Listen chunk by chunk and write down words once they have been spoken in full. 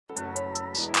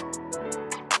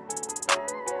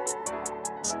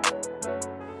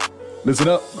Listen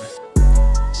up.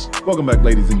 Welcome back,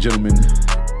 ladies and gentlemen,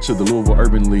 to the Louisville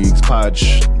Urban League's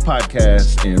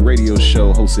podcast and radio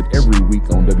show hosted every week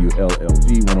on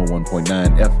WLLV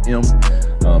 101.9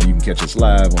 FM. You can catch us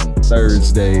live on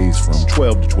Thursdays from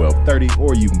 12 to 12:30,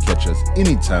 or you can catch us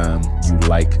anytime you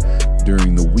like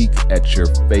during the week at your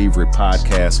favorite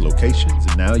podcast locations.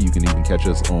 And now you can even catch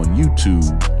us on YouTube.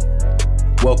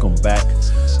 Welcome back.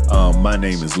 My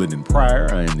name is Lyndon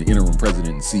Pryor. I am the Interim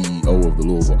President and CEO of the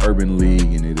Louisville Urban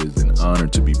League, and it is an honor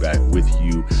to be back with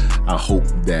you. I hope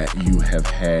that you have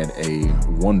had a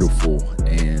wonderful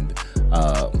and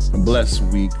blessed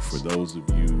week. For those of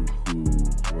you who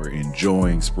were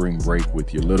enjoying spring break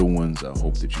with your little ones, I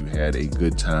hope that you had a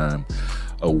good time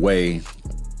away.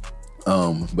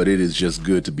 But it is just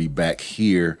good to be back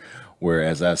here, where,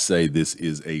 as I say, this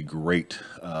is a great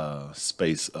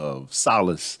space of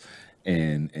solace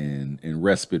and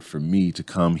respite for me to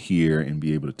come here and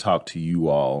be able to talk to you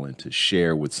all and to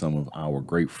share with some of our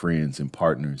great friends and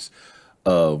partners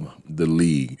of the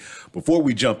league. Before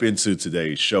we jump into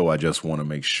today's show, I just want to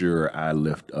make sure I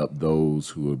lift up those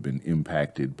who have been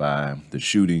impacted by the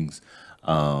shootings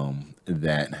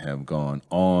that have gone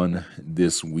on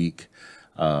this week.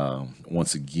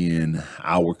 Once again,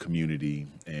 our community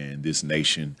and this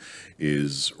nation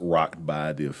is rocked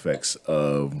by the effects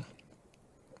of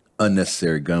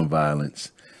unnecessary gun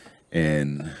violence,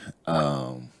 and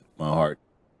my heart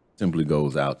simply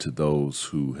goes out to those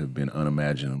who have been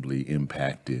unimaginably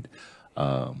impacted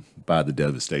by the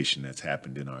devastation that's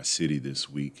happened in our city this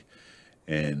week.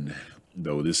 And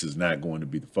though this is not going to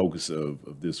be the focus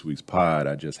of this week's pod,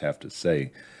 I just have to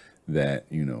say that,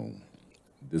 you know,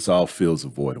 this all feels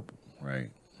avoidable, right?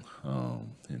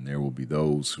 And there will be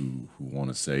those who want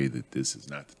to say that this is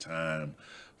not the time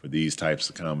for these types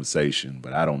of conversation,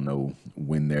 but I don't know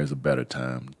when there's a better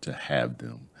time to have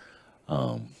them.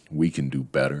 We can do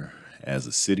better as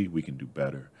a city. We can do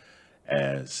better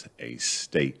as a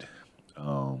state.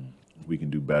 We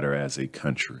can do better as a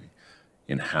country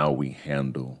in how we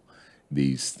handle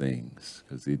these things,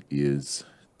 because it is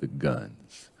the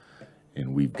guns,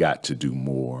 and we've got to do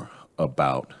more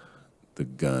about the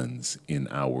guns in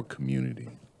our community.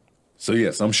 So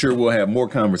yes, I'm sure we'll have more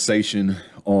conversation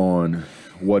on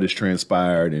what has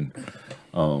transpired and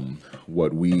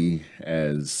what we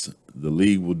as the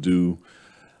league will do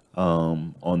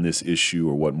on this issue,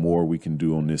 or what more we can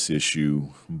do on this issue.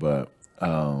 But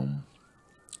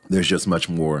there's just much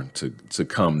more to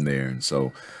come there. And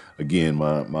so again,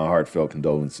 my heartfelt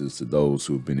condolences to those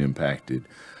who have been impacted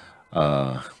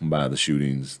by the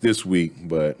shootings this week.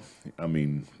 But I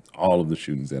mean, all of the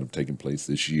shootings that have taken place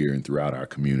this year and throughout our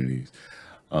communities.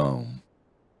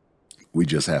 We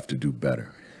just have to do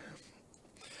better.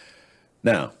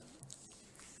 Now,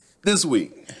 this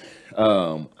week,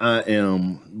 I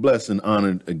am blessed and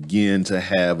honored again to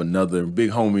have another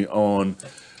big homie on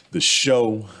the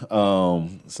show.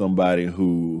 Somebody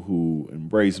who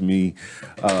embraced me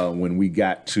when we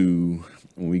got to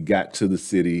the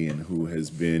city, and who has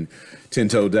been 10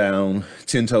 toes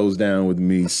down with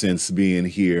me since being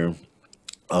here,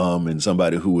 and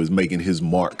somebody who is making his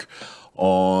mark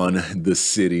on the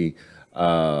city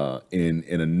in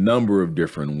a number of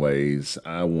different ways.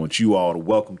 I want you all to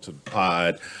welcome to the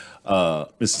pod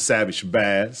Mr. Savvy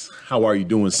Shabazz. How are you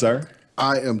doing, sir?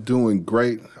 I am doing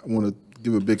great. I want to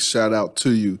give a big shout out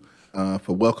to you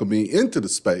for welcoming me into the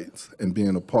space and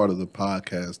being a part of the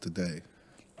podcast today.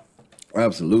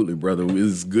 Absolutely, brother.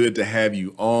 It's good to have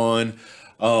you on.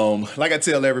 Like I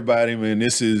tell everybody, man,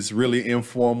 this is really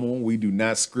informal. We do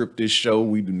not script this show.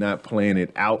 We do not plan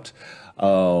it out.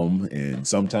 And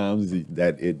sometimes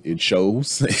it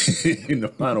shows in the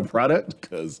final product,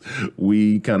 because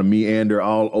we kind of meander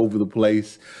all over the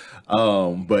place.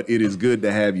 But it is good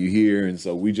to have you here. And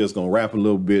so we just going to rap a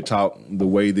little bit, talk the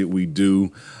way that we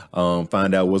do,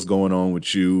 find out what's going on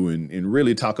with you, and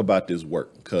really talk about this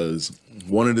work. Because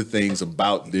one of the things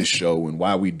about this show and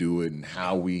why we do it and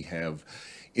how we have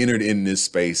entered in this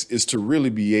space is to really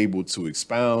be able to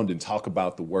expound and talk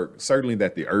about the work, certainly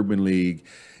that the Urban League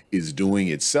is doing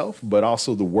itself, but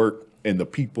also the work and the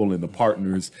people and the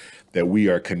partners that we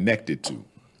are connected to.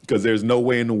 Because there's no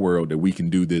way in the world that we can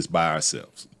do this by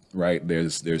ourselves, right?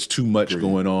 There's too much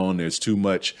going on. There's too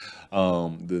much.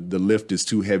 The lift is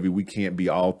too heavy. We can't be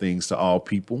all things to all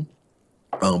people.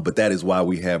 But that is why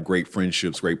we have great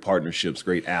friendships, great partnerships,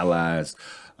 great allies,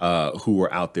 who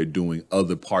are out there doing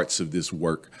other parts of this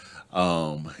work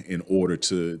in order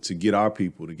to get our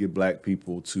people, to get Black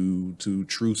people to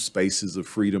true spaces of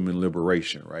freedom and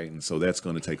liberation, right? And so that's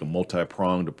going to take a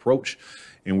multi-pronged approach,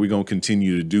 and we're going to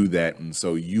continue to do that. And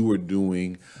so you are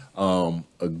doing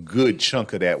a good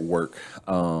chunk of that work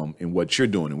in what you're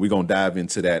doing, and we're going to dive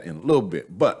into that in a little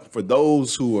bit. But for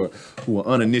those who are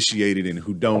uninitiated and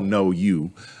who don't know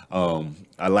you,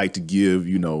 I like to give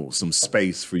some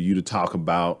space for you to talk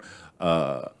about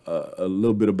a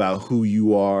little bit about who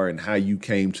you are and how you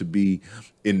came to be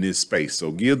in this space. So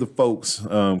give the folks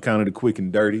kind of the quick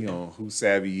and dirty on who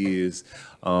Savvy is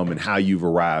and how you've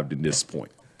arrived at this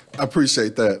point. I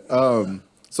appreciate that.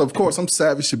 So, of course, I'm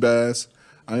Savvy Shabazz.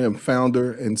 I am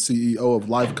founder and CEO of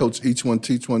Life Coach Each One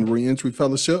Teach One REentry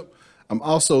Fellowship. I'm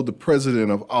also the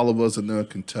president of All of Us in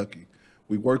Kentucky.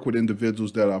 We work with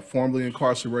individuals that are formerly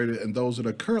incarcerated and those that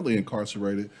are currently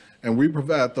incarcerated, and we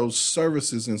provide those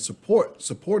services and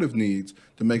supportive needs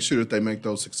to make sure that they make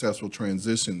those successful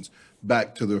transitions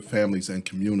back to their families and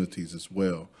communities as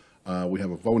well. We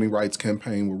have a voting rights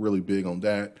campaign. We're really big on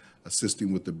that,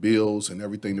 assisting with the bills and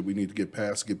everything that we need to get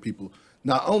passed to get people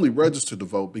not only registered to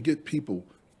vote, but get people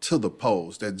to the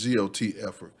polls, that GOT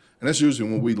effort. And that's usually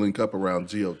when we link up around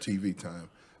GOTV time.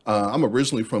 I'm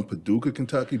originally from Paducah,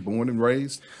 Kentucky, born and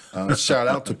raised. Shout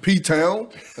out to P-Town,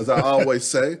 as I always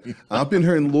say. I've been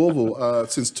here in Louisville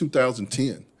since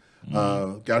 2010.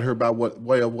 Got here by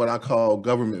way of what I call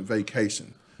government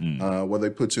vacation, where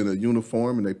they put you in a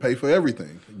uniform and they pay for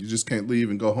everything. You just can't leave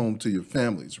and go home to your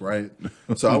families, right?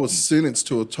 So I was sentenced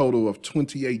to a total of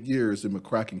 28 years in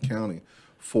McCracken County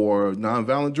for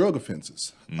nonviolent drug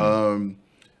offenses.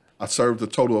 I served a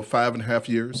total of 5.5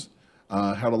 years.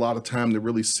 Had a lot of time to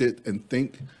really sit and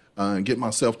think and get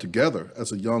myself together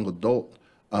as a young adult,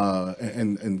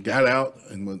 and got out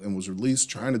and was released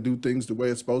trying to do things the way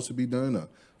it's supposed to be done.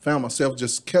 Found myself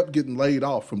just kept getting laid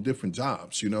off from different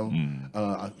jobs,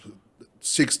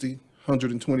 60,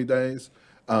 120 days,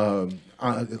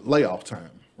 layoff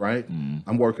time, right?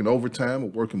 I'm working overtime,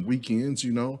 I'm working weekends,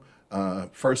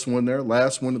 first one there,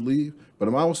 last one to leave, but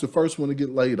I'm always the first one to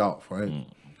get laid off, right?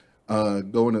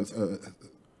 Going to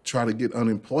try to get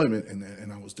unemployment,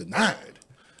 and I was denied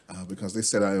because they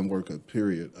said I didn't work a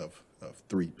period of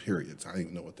 3 periods. I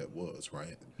didn't know what that was,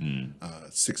 right?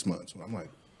 6 months. I'm like,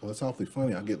 well, it's awfully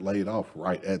funny. I get laid off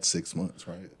right at 6 months,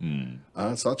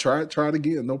 right? So I tried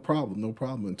again, no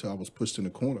problem, until I was pushed in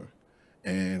a corner,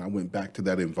 and I went back to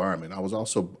that environment. I was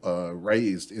also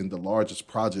raised in the largest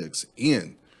projects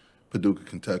in Paducah,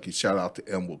 Kentucky. Shout out to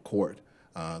Elmwood Court.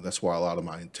 That's where a lot of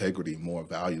my integrity and moral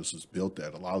values was built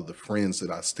at. A lot of the friends that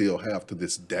I still have to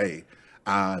this day,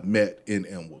 I met in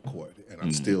Elmwood Court, and I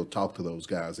still talk to those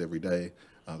guys every day,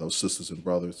 those sisters and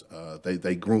brothers.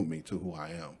 They groomed me to who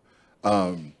I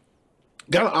am.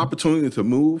 Got an opportunity to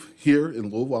move here in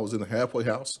Louisville. I was in the halfway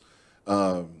house.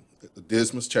 The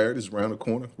Dismas Charity is around the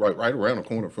corner, right around the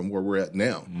corner from where we're at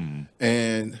now.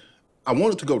 And I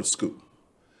wanted to go to school.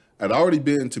 I'd already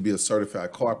been to be a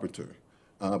certified carpenter.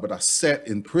 But I sat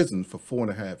in prison for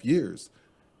 4.5 years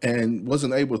and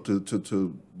wasn't able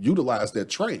to utilize that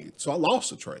trade. So I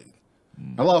lost the trade.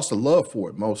 I lost the love for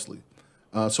it mostly.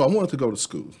 So I wanted to go to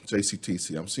school,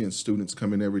 JCTC. I'm seeing students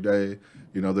come in every day.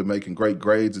 They're making great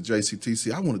grades at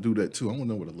JCTC. I want to do that too. I want to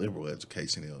know what a liberal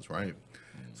education is, right?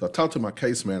 So I talked to my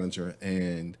case manager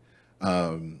and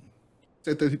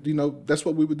said that, that's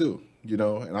what we would do,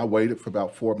 and I waited for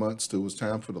about 4 months till it was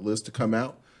time for the list to come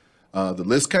out. The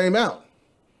list came out.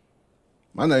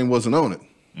 My name wasn't on it.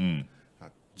 I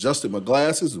adjusted my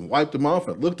glasses and wiped them off.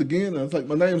 I looked again, and I was like,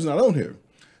 my name's not on here.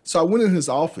 So I went in his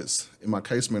office, in my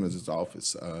case manager's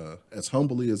office, as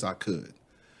humbly as I could,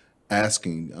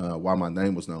 asking why my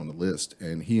name was not on the list.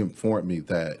 And he informed me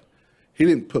that he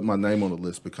didn't put my name on the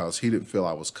list because he didn't feel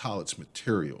I was college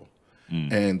material,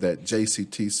 and that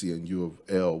JCTC and U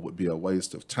of L would be a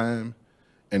waste of time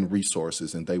and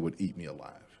resources, and they would eat me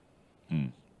alive.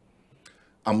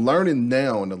 I'm learning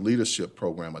now in a leadership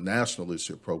program, a national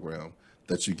leadership program,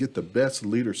 that you get the best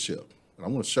leadership. And I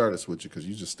want to share this with you because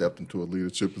you just stepped into a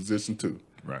leadership position too.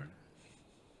 Right.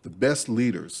 The best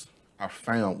leaders are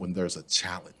found when there's a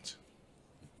challenge.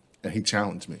 And he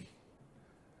challenged me.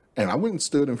 And I went and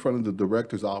stood in front of the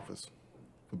director's office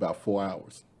for about 4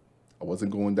 hours. I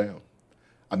wasn't going down.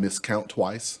 I missed count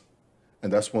twice.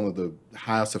 And that's one of the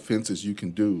highest offenses you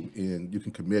can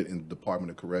commit in the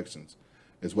Department of Corrections.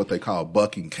 Is what they call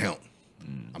bucking count.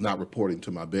 I'm not reporting to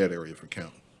my bed area for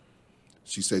count.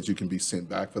 She said you can be sent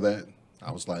back for that.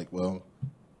 I was like, well,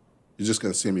 you're just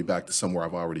going to send me back to somewhere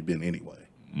I've already been anyway.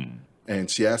 And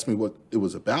she asked me what it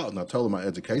was about, and I told her my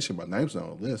education, my name's not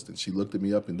on the list. And she looked at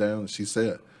me up and down, and she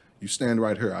said, you stand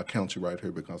right here, I'll count you right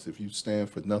here, because if you stand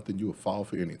for nothing, you will fall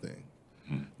for anything.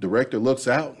 Director looks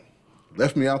out,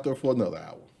 left me out there for another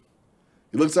hour.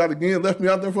 He looks out again, left me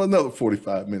out there for another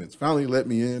 45 minutes. Finally, he let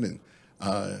me in, and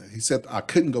he said I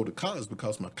couldn't go to college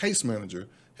because my case manager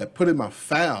had put in my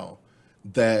file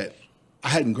that I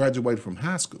hadn't graduated from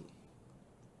high school.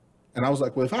 And I was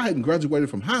like, well, if I hadn't graduated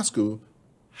from high school,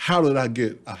 how did I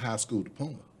get a high school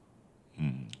diploma?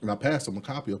 And I passed him a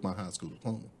copy of my high school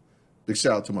diploma. Big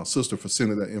shout out to my sister for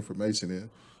sending that information in.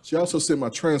 She also sent my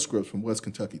transcripts from West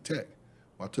Kentucky Tech.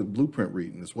 I took blueprint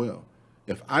reading as well.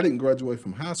 If I didn't graduate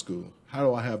from high school, how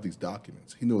do I have these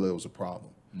documents? He knew there was a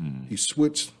problem. He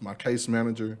switched my case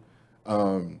manager.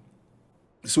 Came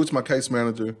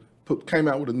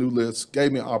out with a new list,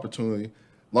 gave me an opportunity.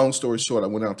 Long story short, I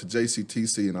went out to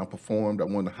JCTC and I performed. I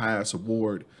won the highest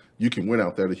award you can win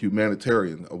out there, the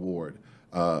humanitarian award.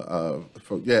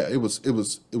 It was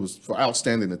for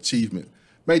outstanding achievement.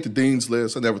 Made the dean's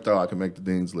list. I never thought I could make the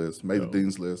dean's list. Made the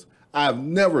dean's list. I've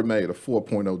never made a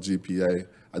 4.0 GPA.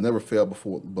 I never fell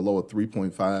below a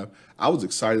 3.5. I was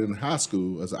excited in high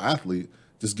school as an athlete.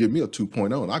 Just give me a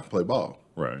 2.0 and I can play ball.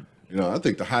 Right. You know, I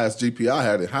think the highest GPA I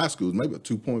had in high school was maybe a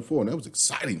 2.4, and that was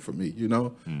exciting for me, you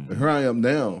know. But here I am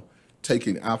now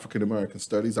taking African American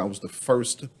studies. I was the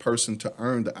first person to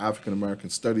earn the African American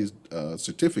Studies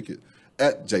certificate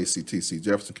at JCTC,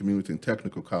 Jefferson Community and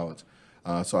Technical College.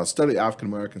 So I studied African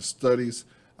American studies,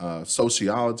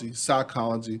 sociology,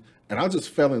 psychology, and I just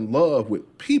fell in love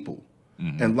with people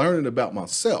and learning about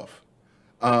myself.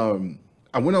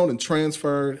 I went on and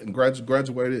transferred and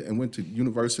graduated and went to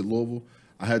University of Louisville.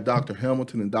 I had Dr.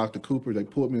 Hamilton and Dr. Cooper. They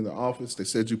pulled me in the office. They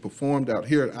said, you performed out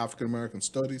here at African American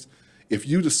Studies. If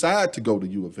you decide to go to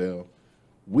U of L,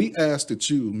 we ask that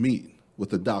you meet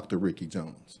with the Dr. Ricky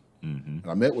Jones. And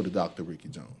I met with the Dr. Ricky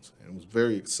Jones, and it was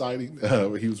very exciting.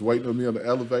 He was waiting on me on the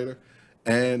elevator,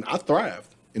 and I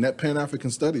thrived in that Pan-African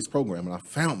Studies program, and I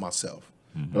found myself.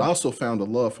 But I also found a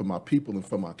love for my people and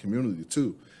for my community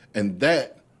too. And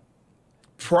that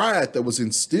pride that was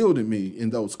instilled in me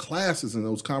in those classes and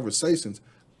those conversations,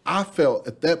 I felt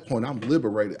at that point I'm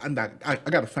liberated. I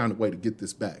got to find a way to get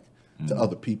this back to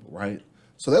other people, right?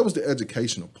 So that was the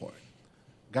educational part.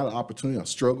 Got an opportunity. I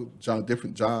struggled,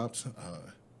 different jobs.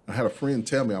 I had a friend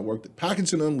tell me I worked at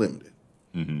Packaging Unlimited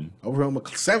over on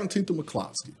 17th and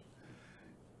McCloskey.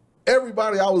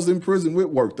 Everybody I was in prison with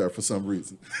worked there for some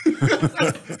reason.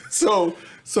 So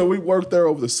we worked there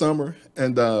over the summer,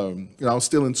 and I was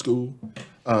still in school.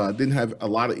 Didn't have a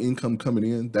lot of income coming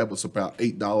in. That was about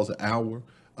 $8 an hour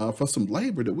for some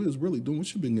labor that we was really doing. We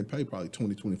should have been getting paid probably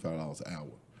 $20, $25 an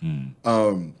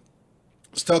hour.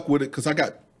 Stuck with it because I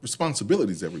got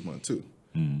responsibilities every month too.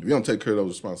 If you don't take care of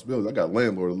those responsibilities, I got a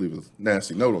landlord to leave a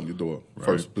nasty note on your door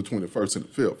between the first and the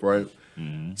fifth, right?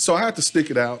 So I had to stick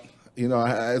it out. You know,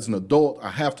 as an adult, I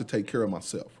have to take care of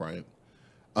myself, right?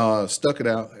 Stuck it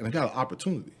out, and I got an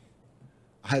opportunity.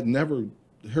 I had never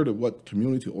heard of what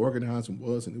community organizing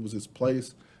was, and it was this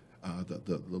place,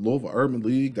 the Louisville Urban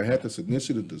League. They had this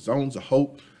initiative, the Zones of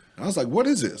Hope. And I was like, what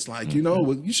is this? Like, you know,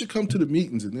 well, you should come to the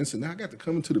meetings and this. And now I got to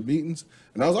come into the meetings.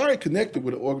 And I was already connected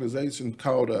with an organization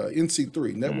called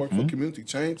NC3, Network for Community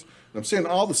Change. And I'm seeing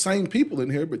all the same people in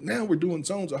here, but now we're doing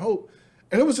Zones of Hope.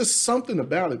 And it was just something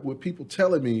about it with people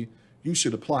telling me, you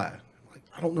should apply. Like,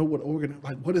 I don't know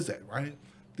what is that, right?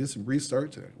 Did some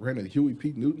research. I ran at Huey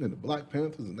P. Newton and the Black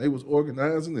Panthers, and they was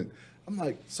organizing. And I'm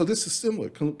like, so this is similar,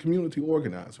 community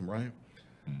organizing, right?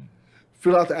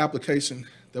 Fill out the application.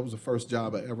 That was the first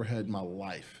job I ever had in my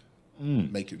life,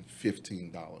 making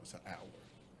 $15 an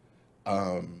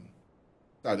hour.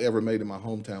 I'd ever made in my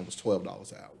hometown was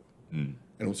 $12 an hour. And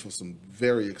it was for some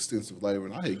very extensive labor,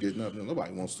 and I hate getting up.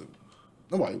 Nobody wants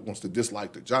to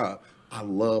dislike the job. I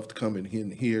loved coming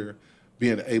in here,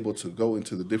 being able to go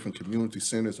into the different community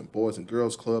centers and Boys and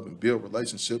Girls Club and build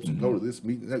relationships and go to this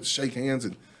meeting, shake hands,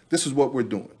 and this is what we're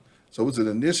doing. So it was an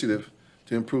initiative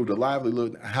to improve the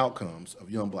livelihood and outcomes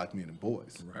of young Black men and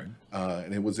boys. Right.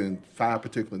 And it was in 5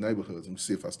 particular neighborhoods. Let me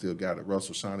see if I still got it.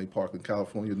 Russell, Shawnee, Parkland,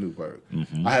 California, Newburgh.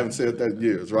 I haven't said that in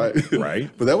years, right? Right.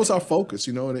 But that was our focus,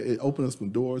 you know, and it opened us some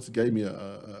doors. It gave me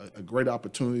a great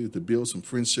opportunity to build some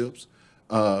friendships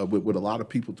with a lot of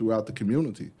people throughout the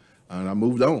community. And I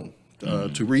moved on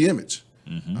to REimage.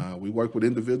 We work with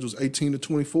individuals 18 to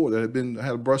 24 that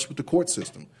had a brush with the court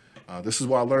system. This is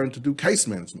why I learned to do case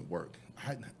management work.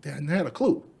 I hadn't had a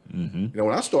clue. You know,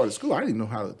 when I started school, I didn't know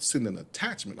how to send an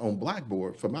attachment on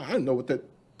Blackboard. I didn't know what that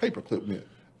paperclip meant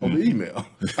on the email.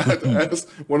 I had to ask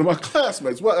one of my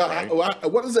classmates, what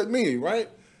does that mean, right?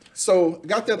 So I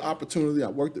got that opportunity. I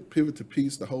worked at Pivot to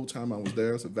Peace the whole time I was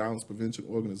there as a violence prevention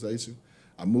organization.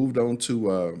 I moved on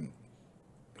to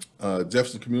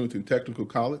Jefferson Community and Technical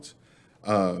College.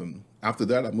 After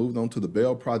that, I moved on to the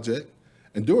Bell Project.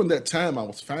 And during that time, I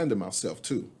was finding myself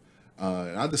too.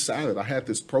 And I decided I had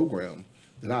this program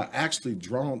that I actually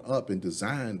drawn up and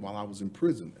designed while I was in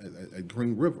prison at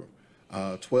Green River,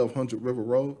 1200 River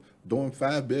Road, dorm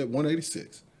 5-bed,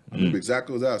 186. I remember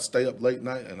exactly what I stay up late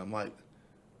night, and I'm like,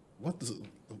 what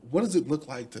does it look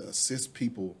like to assist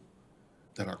people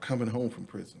that are coming home from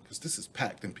prison? Because this is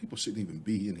packed, and people shouldn't even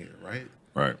be in here, right?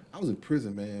 Right. I was in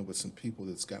prison, man, with some people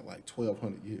that's got like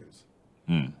 1,200 years,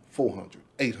 400,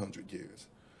 800 years.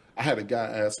 I had a guy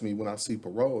ask me when I see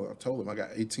parole, and I told him I got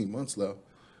 18 months left.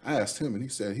 I asked him, and he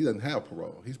said he doesn't have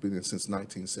parole. He's been in since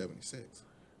 1976.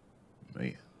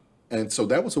 Man. And so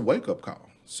that was a wake-up call.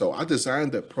 So I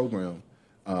designed that program,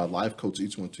 Life Coach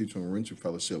Each One Teach One REentry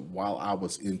Fellowship, while I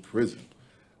was in prison.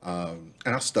 And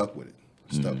I stuck with it.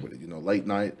 You know, late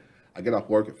night, I get off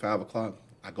work at 5 o'clock.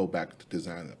 I go back to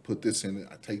design it. I put this in it.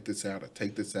 I take this out. I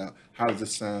take this out. How does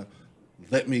this sound?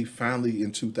 Let me finally,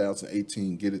 in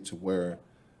 2018, get it to where,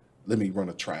 let me run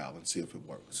a trial and see if it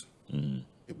works.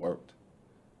 It worked.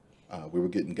 We were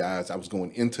getting guys. I was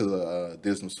going into the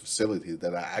business facility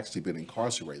that I actually been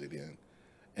incarcerated in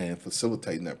and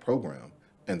facilitating that program.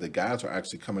 And the guys are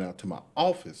actually coming out to my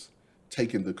office,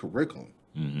 taking the curriculum,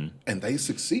 and they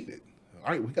succeeded.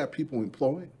 All right, we got people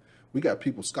employed. We got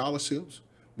people scholarships.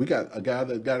 We got a guy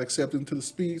that got accepted into the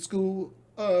Speed School,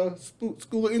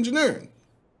 School of Engineering.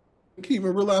 I can't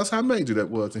even realize how major that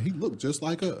was, and he looked just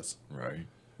like us. Right.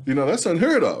 You know, that's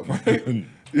unheard of, right?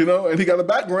 You know, and he got a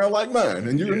background like mine,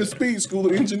 and you're in the Speed School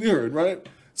of Engineering, right?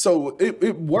 So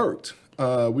it worked.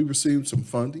 We received some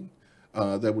funding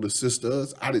that would assist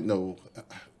us. I didn't know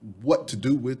what to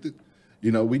do with it.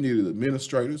 You know, we needed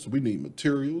administrators. We need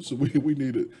materials. We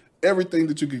needed everything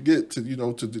that you could get to, you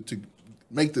know, to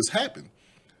make this happen.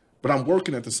 But I'm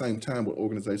working at the same time with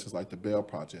organizations like the Bell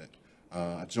Project.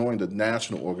 I joined a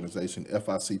national organization,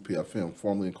 FICPFM,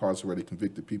 formerly Incarcerated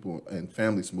Convicted People and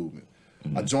Families Movement.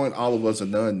 I joined All of Us, a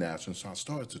non-national, so I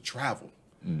started to travel.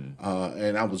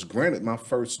 And I was granted my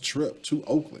first trip to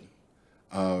Oakland,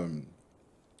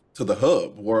 to the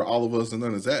hub where All of Us and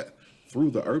None is at, through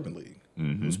the Urban League.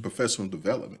 It was professional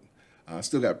development. I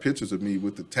still got pictures of me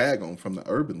with the tag on from the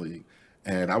Urban League.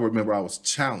 And I remember I was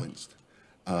challenged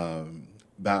by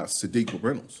Sadiqa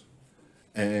Reynolds.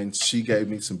 And she gave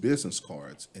me some business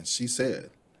cards. And she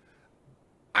said,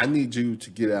 I need you to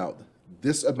get out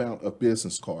this amount of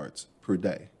business cards per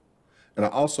day. And I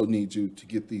also need you to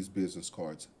get these business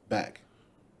cards back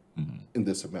in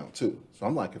this amount too. So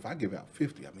I'm like, if I give out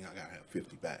 50, I mean, I gotta have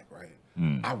 50 back,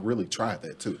 right? I really tried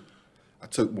that too. I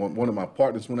took one of my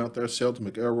partners went out there, Shelton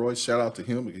McElroy. Shout out to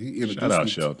him. He introduced me.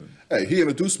 Shelton. He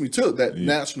introduced me to that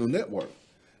national network.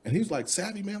 And he's like,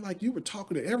 Savvy, man, like you were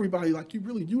talking to everybody, like you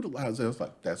really utilized it. I was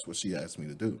like, that's what she asked me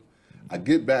to do. I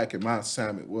get back and my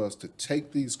assignment was to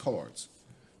take these cards,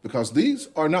 because these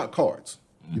are not cards.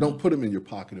 You don't put them in your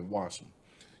pocket and wash them.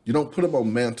 You don't put them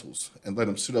on mantles and let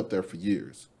them sit up there for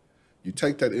years. You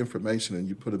take that information and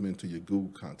you put them into your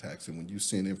Google contacts. And when you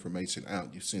send information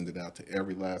out, you send it out to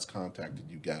every last contact that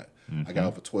you got. I got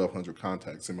over 1,200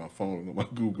 contacts in my phone and on my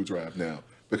Google Drive now,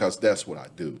 because that's what I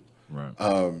do.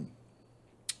 Right.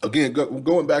 Again,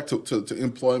 going back to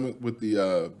employment with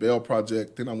the Bell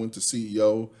Project, then I went to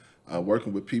CEO,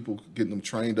 working with people, getting them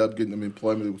trained up, getting them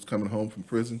employment that was coming home from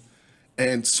prison.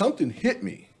 And something hit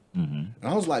me. And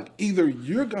I was like, either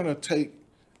you're going to take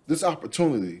this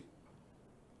opportunity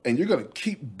and you're going to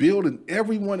keep building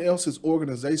everyone else's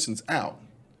organizations out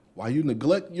while you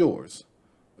neglect yours,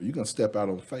 or you're going to step out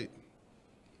on faith.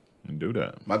 And do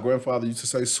that. My grandfather used to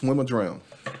say, swim or drown.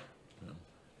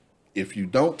 If you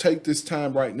don't take this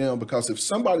time right now, because if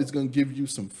somebody's going to give you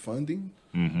some funding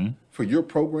for your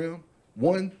program,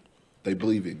 one, they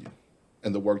believe in you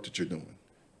and the work that you're doing.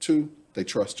 Two, they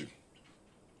trust you.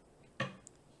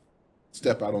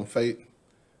 Step out on faith.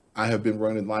 I have been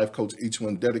running Life Coach Each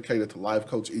One, dedicated to Life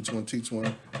Coach Each One Teach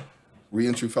One,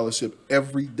 REentry Fellowship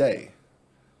every day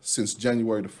since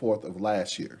January the 4th of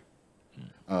last year.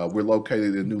 We're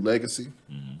located in New Legacy.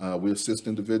 We assist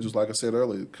individuals, like I said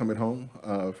earlier, coming home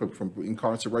from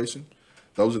incarceration.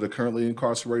 Those that are currently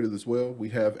incarcerated as well. We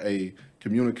have a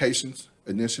communications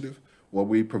initiative where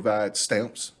we provide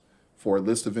stamps for a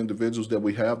list of individuals that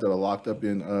we have that are locked up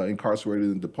in incarcerated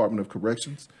in the Department of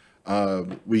Corrections.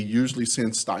 We usually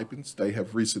send stipends. They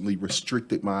have recently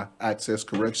restricted my Access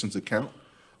Corrections account.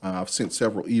 I've sent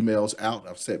several emails out.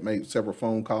 I've made several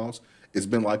phone calls. It's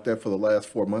been like that for the last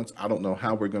 4 months. I don't know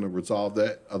how we're going to resolve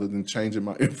that other than changing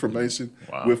my information.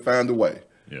 Wow. We'll find a way.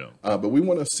 Yeah. But we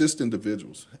want to assist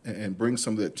individuals and bring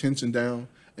some of that tension down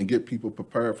and get people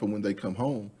prepared for when they come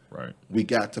home, right, we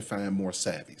got to find more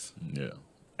savvies. Yeah,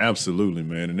 absolutely,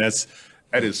 man. And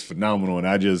that is phenomenal. And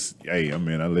I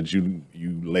let you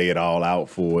lay it all out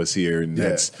for us here. And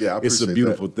it's a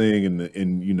beautiful thing.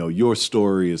 And you know, your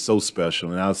story is so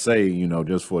special. And I'll say, you know,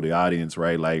 just for the audience,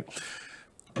 right? Like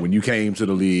when you came to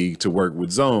the league to work with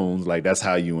Zones, like that's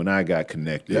how you and I got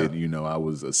connected. You know, I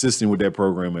was assisting with that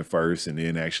program at first, and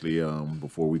then actually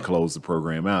before we closed the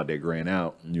program out, that grant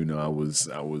out, you know, I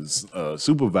was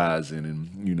supervising,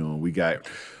 and you know, we got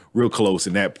real close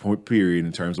in that period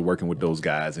in terms of working with those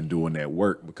guys and doing that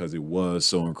work because it was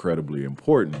so incredibly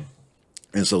important.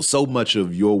 And so much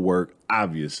of your work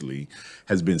obviously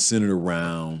has been centered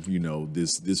around, you know,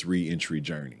 this reentry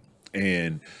journey.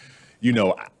 And, you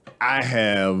know, I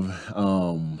have,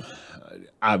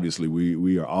 obviously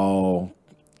we are all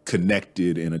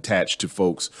connected and attached to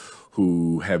folks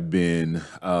who have been,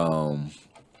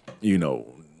 you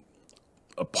know,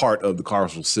 a part of the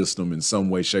carceral system in some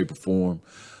way, shape, or form.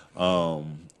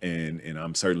 And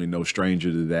I'm certainly no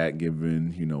stranger to that,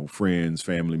 given, you know, friends,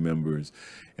 family members,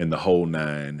 and the whole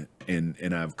nine.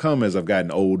 And I've come as I've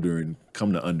gotten older and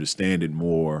come to understand it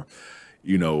more.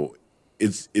 You know,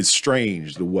 it's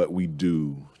strange what we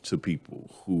do to people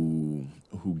who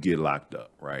get locked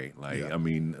up, right? Like, I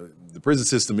mean, the prison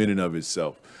system in and of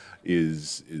itself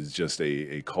is just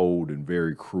a cold and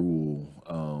very cruel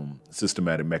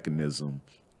systematic mechanism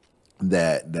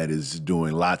that is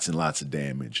doing lots and lots of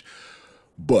damage.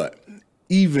 But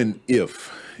even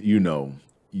if, you know,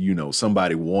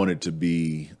 somebody wanted to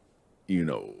be, you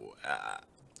know,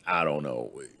 I don't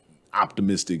know,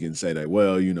 optimistic and say that,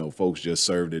 well, you know, folks just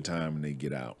serve their time and they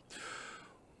get out.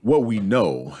 What we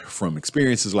know from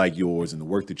experiences like yours and the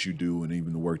work that you do, and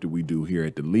even the work that we do here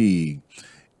at the League,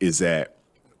 is that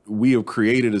we have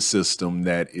created a system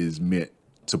that is meant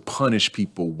to punish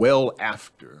people well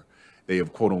after they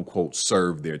have, quote unquote,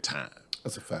 served their time.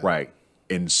 That's a fact. Right.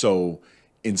 And so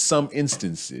in some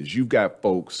instances, you've got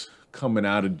folks coming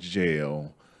out of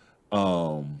jail,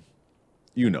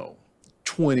 you know,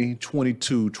 20,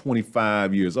 22,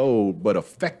 25 years old, but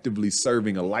effectively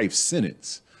serving a life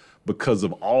sentence because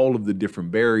of all of the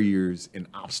different barriers and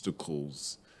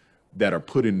obstacles that are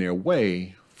put in their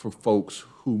way for folks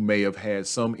who may have had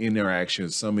some interaction,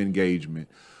 some engagement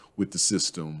with the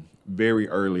system very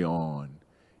early on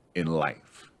in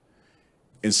life.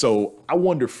 And so I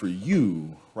wonder for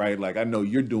you, right? Like, I know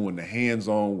you're doing the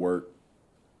hands-on work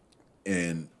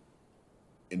and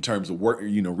in terms of work,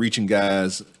 you know, reaching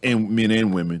guys and men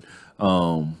and women,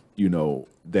 you know,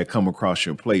 that come across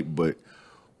your plate. But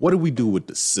what do we do with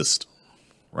the system,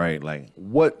 right? Like,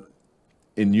 what,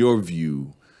 in your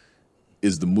view,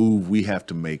 is the move we have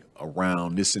to make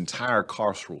around this entire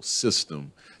carceral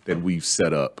system that we've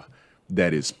set up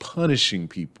that is punishing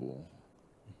people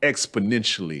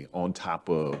exponentially on top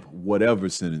of whatever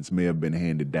sentence may have been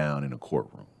handed down in a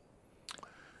courtroom?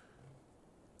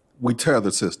 We tear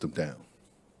the system down.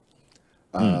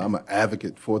 I'm an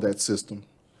advocate for that system.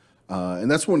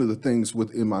 And that's one of the things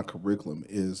within my curriculum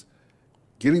is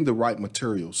getting the right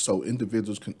materials so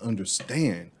individuals can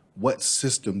understand what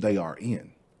system they are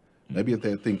in. Maybe if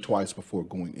they think twice before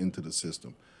going into the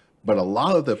system. But a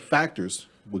lot of the factors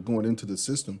with going into the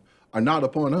system are not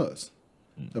upon us.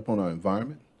 It's upon our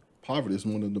environment. Poverty is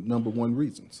one of the #1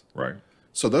 reasons. Right.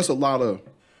 So there's a lot of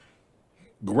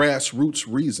grassroots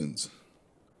reasons.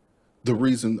 The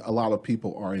reason a lot of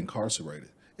people are incarcerated.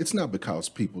 It's not because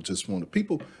people just want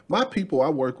to, my people I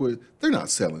work with, they're not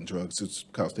selling drugs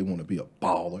just because they want to be a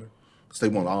baller, because they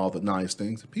want all the nice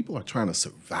things. People are trying to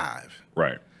survive.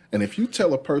 Right. And if you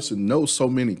tell a person no so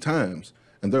many times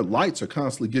and their lights are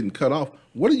constantly getting cut off,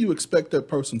 what do you expect that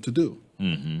person to do?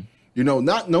 Mm-hmm. You know,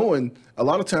 not knowing, a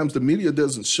lot of times the media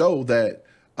doesn't show that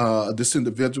this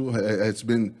individual has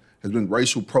been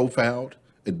racial profiled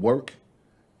at work.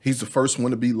 He's the first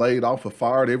one to be laid off or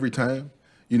fired every time.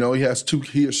 You know, he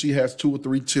or she has 2 or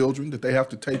 3 children that they have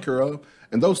to take care of.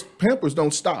 And those Pampers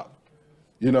don't stop.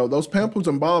 You know, those Pampers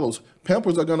and bottles,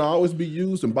 Pampers are going to always be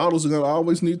used and bottles are going to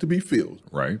always need to be filled.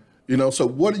 Right. You know, so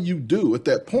what do you do at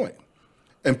that point?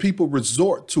 And people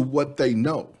resort to what they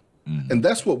know. Mm-hmm. And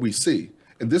that's what we see.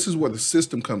 And this is where the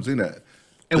system comes in at.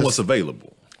 And what's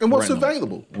available. And what's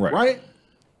available, right?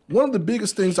 One of the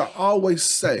biggest things I always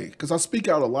say, because I speak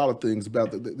out a lot of things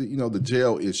about the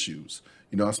jail issues.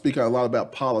 You know, I speak out a lot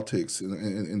about politics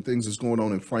and things that's going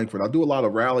on in Frankfurt. I do a lot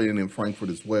of rallying in Frankfurt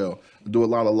as well. I do a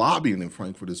lot of lobbying in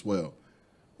Frankfurt as well.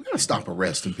 We got to stop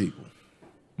arresting people.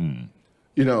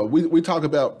 You know, we talk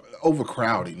about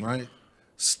overcrowding, right?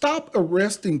 Stop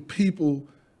arresting people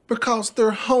because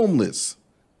they're homeless.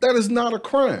 That is not a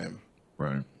crime.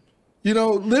 Right. You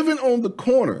know, living on the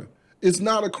corner It's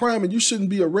not a crime, and you shouldn't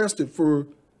be arrested for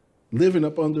living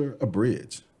up under a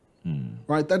bridge,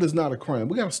 right? That is not a crime.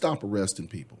 We got to stop arresting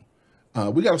people.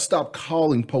 We got to stop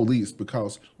calling police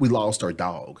because we lost our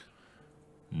dog.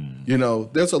 You know,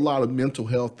 there's a lot of mental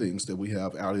health things that we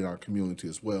have out in our community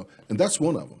as well, and that's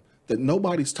one of them that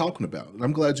nobody's talking about. And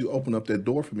I'm glad you opened up that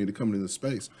door for me to come into this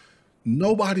space.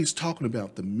 Nobody's talking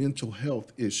about the mental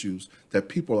health issues that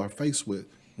people are faced with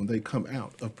when they come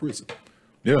out of prison.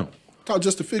 Yeah.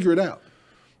 Just to figure it out.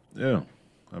 Yeah.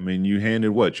 I mean, you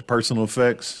handed what? Your personal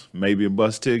effects, maybe a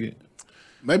bus ticket?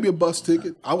 Maybe a bus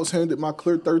ticket. I was handed my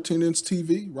clear 13-inch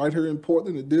TV right here in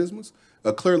Portland at Dismas,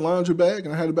 a clear laundry bag,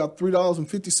 and I had about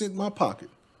 $3.50 in my pocket.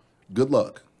 Good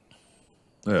luck.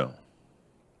 Yeah.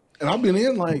 And I've been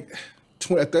in like,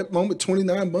 at that moment,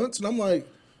 29 months, and I'm like,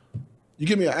 you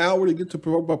give me an hour to get to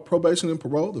probation and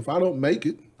parole. If I don't make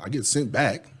it, I get sent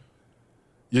back.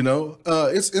 You know,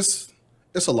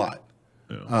 it's a lot.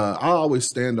 Yeah. I always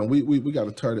stand on, we got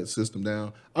to tear that system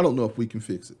down. I don't know if we can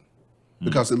fix it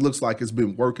because it looks like it's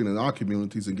been working in our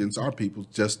communities against our people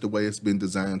just the way it's been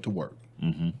designed to work.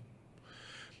 Mm-hmm.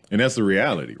 And that's the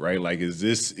reality, right? Like,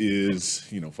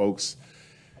 you know, folks,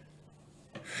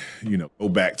 you know, go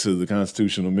back to the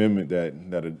constitutional amendment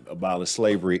that abolished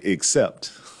slavery,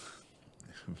 except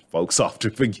folks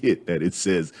often forget that it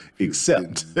says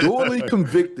except. Duly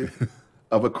convicted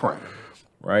of a crime.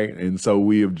 Right. And so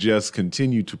we have just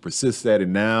continued to persist that.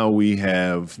 And now we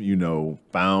have, you know,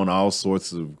 found all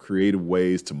sorts of creative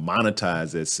ways to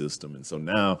monetize that system. And so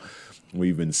now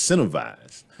we've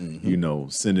incentivized, you know,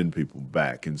 sending people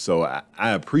back. And so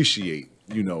I appreciate,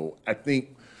 you know, I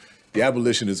think the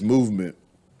abolitionist movement,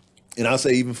 and I'll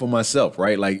say even for myself,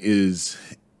 right, like is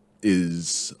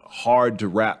hard to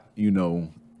wrap, you know,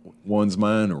 one's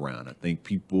mind around. I think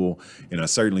people, and I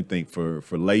certainly think for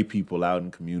lay people out in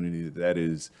community, that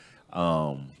is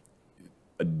a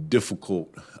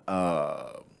difficult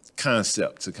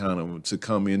concept to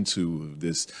come into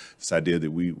this idea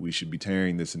that we should be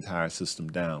tearing this entire system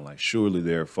down. Like, surely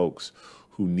there are folks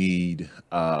who need,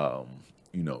 you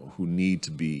know, who need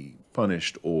to be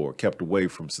punished or kept away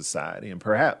from society, and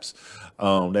perhaps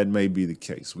that may be the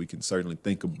case. We can certainly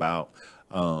think about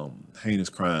heinous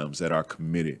crimes that are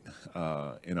committed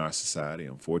in our society,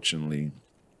 unfortunately,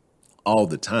 all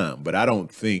the time. But I don't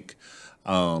think,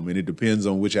 and it depends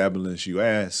on which abolitionist you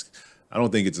ask, I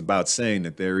don't think it's about saying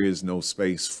that there is no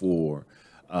space for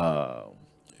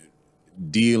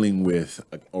dealing with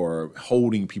or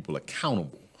holding people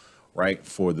accountable, right,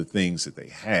 for the things that they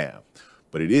have.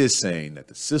 But it is saying that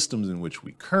the systems in which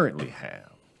we currently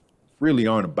have really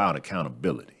aren't about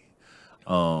accountability.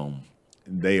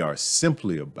 They are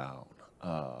simply about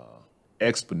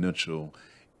exponential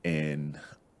and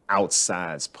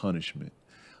outsized punishment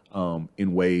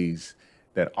in ways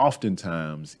that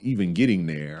oftentimes, even getting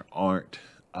there, aren't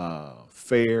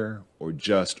fair or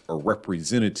just or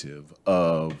representative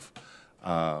of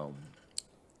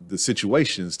the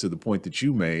situations, to the point that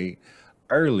you made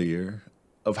earlier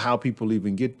of how people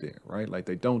even get there, right? Like,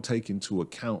 they don't take into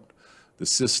account the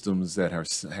systems that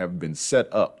have been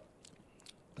set up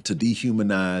to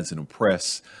dehumanize and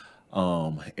oppress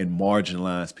and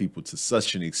marginalize people to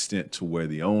such an extent to where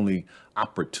the only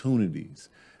opportunities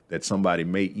that somebody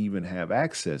may even have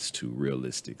access to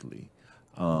realistically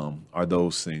are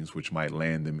those things which might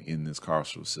land them in this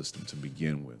carceral system to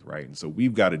begin with, right? And so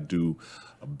we've got to do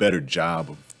a better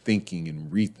job of thinking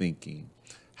and rethinking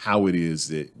how it is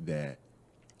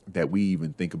that we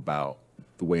even think about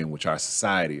the way in which our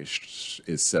society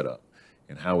is set up,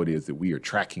 and how it is that we are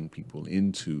tracking people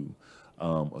into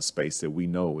a space that we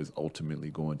know is ultimately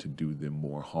going to do them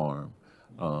more harm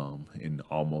and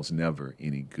almost never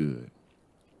any good.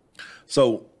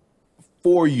 So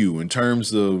for you, in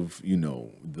terms of, you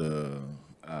know, the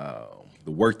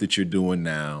work that you're doing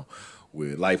now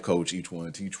with Life Coach, Each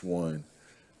One Teach One,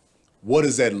 what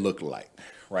does that look like,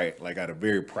 right? Like, at a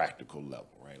very practical level,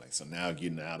 right? Like, so now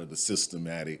getting out of the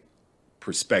systematic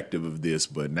perspective of this,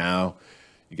 but now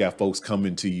you got folks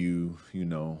coming to you, you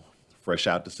know, fresh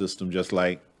out the system, just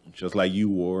like you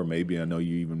were. Maybe I know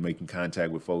you even making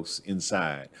contact with folks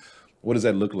inside. What does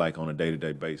that look like on a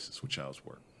day-to-day basis with y'all's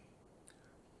work?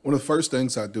 One of the first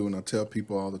things I do, and I tell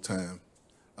people all the time,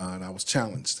 and I was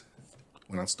challenged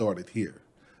when I started here.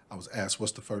 I was asked,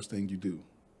 what's the first thing you do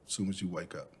as soon as you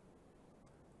wake up?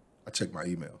 I check my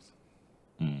emails.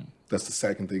 That's the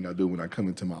second thing I do when I come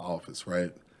into my office,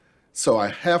 right? So I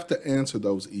have to answer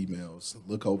those emails,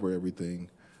 look over everything,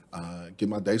 get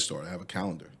my day started. I have a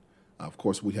calendar. Of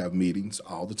course, we have meetings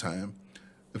all the time.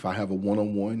 If I have a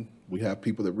one-on-one, we have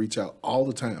people that reach out all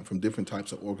the time from different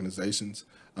types of organizations.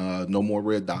 No More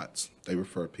Red Dots, they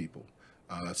refer people.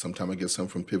 Sometimes I get some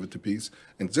from Pivot to Peace,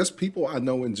 and just people I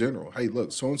know in general. Hey,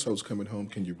 look, so-and-so's coming home.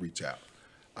 Can you reach out?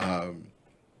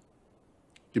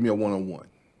 Give me a one-on-one.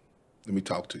 Let me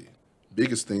talk to you.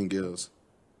 Biggest thing is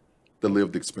the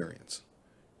lived experience.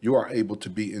 You are able to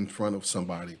be in front of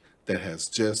somebody that has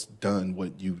just done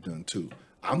what you've done too.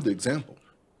 I'm the example.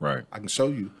 Right. I can show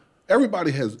you.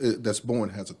 Everybody that's born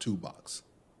has a toolbox.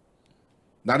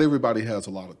 Not everybody has a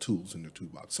lot of tools in their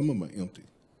toolbox. Some of them are empty.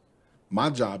 My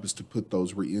job is to put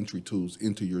those reentry tools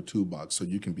into your toolbox so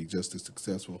you can be just as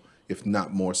successful, if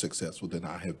not more successful than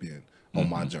I have been on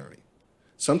my journey.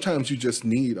 Sometimes you just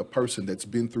need a person that's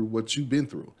been through what you've been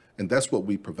through, and that's what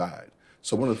we provide.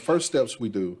 So one of the first steps we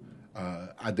do,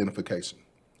 identification.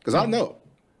 Because I know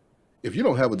if you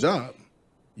don't have a job,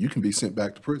 you can be sent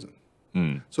back to prison.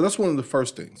 So that's one of the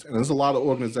first things. And there's a lot of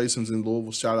organizations in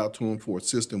Louisville, shout out to them for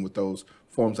assisting with those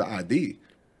forms of ID.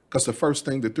 Because the first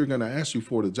thing that they're going to ask you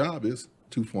for the job is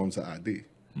 2 forms of ID.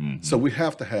 So we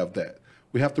have to have that.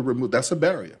 We have to remove, that's a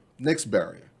barrier. Next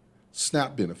barrier,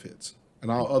 SNAP benefits and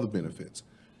all other benefits.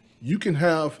 You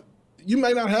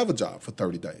may not have a job for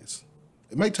 30 days.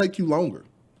 It may take you longer.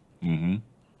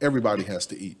 Everybody has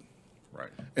to eat.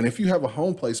 Right. And if you have a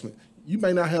home placement, you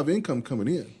may not have income coming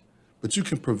in, but you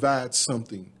can provide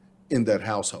something in that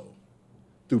household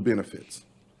through benefits.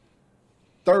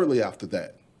 Thirdly, after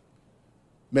that,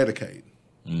 Medicaid.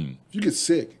 If you get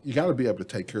sick, you got to be able to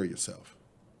take care of yourself.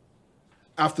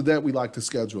 After that, we like to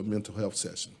schedule a mental health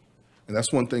session. And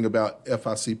that's one thing about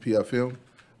FICPFM.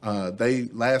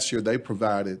 Last year, they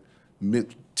provided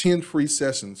 10 free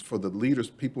sessions for the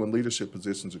people in leadership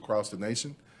positions across the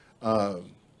nation.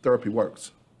 Therapy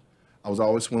works. I was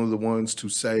always one of the ones to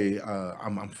say,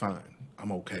 I'm fine,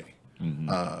 I'm okay.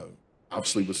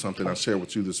 Obviously, with something I shared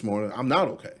with you this morning, I'm not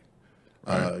okay.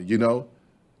 Right.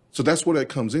 So that's where that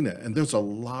comes in at. And there's a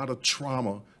lot of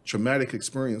traumatic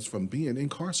experience from being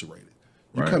incarcerated.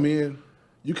 You come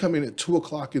in at 2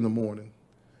 o'clock in the morning.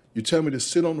 You tell me to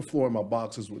sit on the floor in my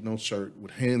boxes with no shirt,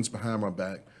 with hands behind my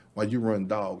back, while you run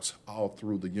dogs all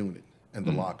through the unit and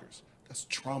the lockers. That's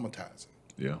traumatizing.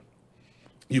 Yeah.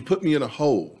 You put me in a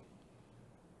hole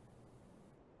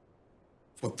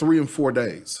for 3 and 4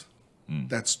 days.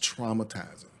 That's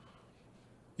traumatizing.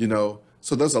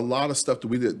 So there's a lot of stuff that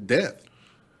we did. Death.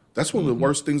 That's one of the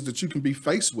worst things that you can be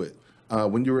faced with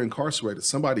when you're incarcerated.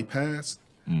 Somebody passed,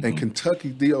 and Kentucky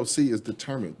DOC is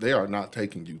determined they are not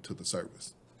taking you to the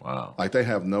service. Wow. Like, they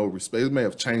have no respect. It may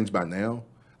have changed by now.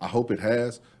 I hope it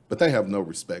has, but they have no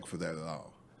respect for that at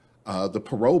all. The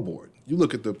parole board. You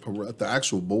look at the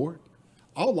actual board,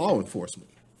 all law enforcement,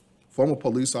 former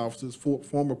police officers,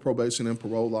 former probation and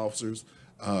parole officers,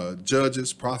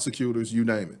 judges, prosecutors, you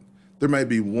name it. There may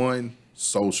be one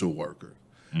social worker.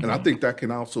 And I think that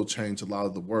can also change a lot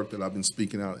of the work that I've been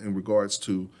speaking out in regards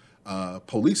to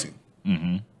policing.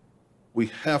 We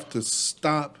have to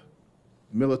stop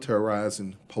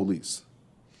militarizing police,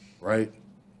 right?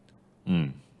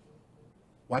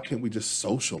 Why can't we just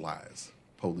socialize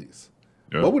police?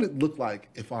 Yep. What would it look like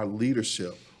if our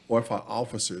leadership or if our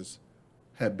officers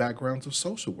had backgrounds of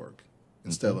social work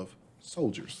instead of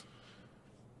soldiers?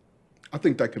 I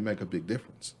think that can make a big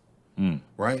difference,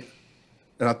 right?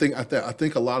 And I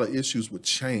think a lot of issues would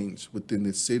change within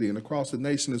this city and across the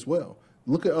nation as well.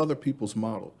 Look at other people's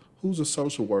model. Who's a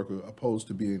social worker opposed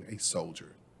to being a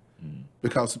soldier?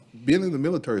 Because being in the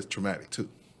military is traumatic too.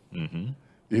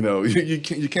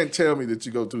 You can't tell me that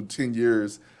you go through 10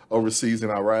 years overseas in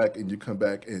Iraq and you come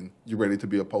back and you're ready to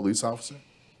be a police officer.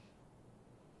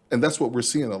 And that's what we're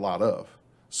seeing a lot of.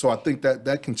 So I think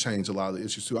that can change a lot of the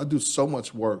issues too. I do so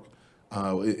much work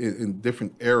in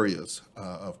different areas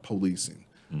of policing.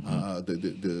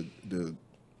 The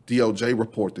DOJ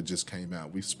report that just came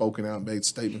out, we've spoken out, made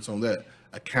statements on that.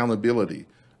 Accountability,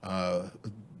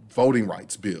 voting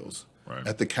rights bills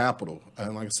at the Capitol,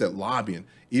 and like I said, lobbying.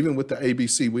 Even with the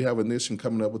ABC, we have a initiative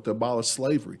coming up with the abolish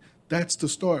slavery. That's the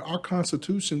start. Our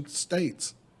Constitution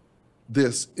states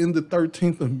this in the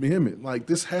 13th Amendment. Like,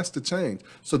 this has to change.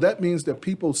 So that means that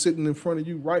people sitting in front of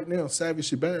you right now, Savvy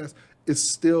Shabazz, is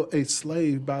still a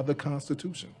slave by the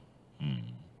Constitution.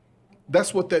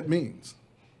 That's what that means.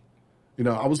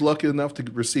 I was lucky enough to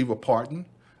receive a pardon.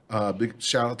 Big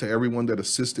shout out to everyone that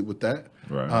assisted with that.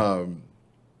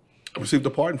 I received a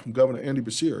pardon from Governor Andy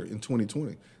Beshear in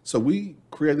 2020. So we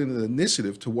created an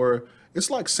initiative to where it's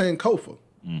like Sankofa.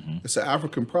 It's an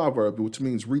African proverb, which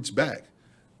means reach back.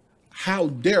 How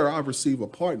dare I receive a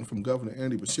pardon from Governor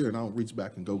Andy Beshear and I don't reach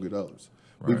back and go get others?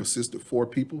 We've assisted 4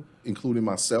 people, including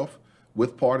myself,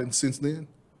 with pardon since then.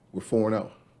 We're 4-0.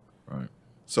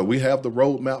 So we have the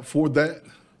roadmap for that.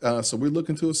 So we're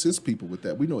looking to assist people with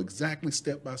that. We know exactly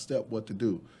step by step what to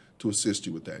do to assist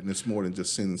you with that. And it's more than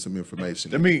just sending some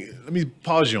information. Let me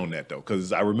pause you on that though,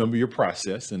 because I remember your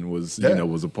process and was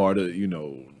was a part of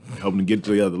helping to get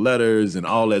to the other letters and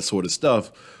all that sort of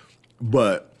stuff.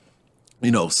 But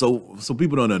so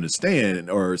people don't understand,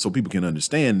 or so people can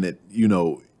understand that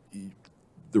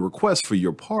the request for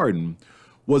your pardon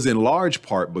was in large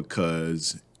part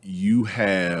because you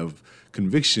have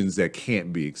convictions that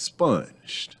can't be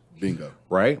expunged. Bingo.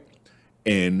 Right?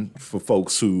 And for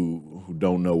folks who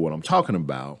don't know what I'm talking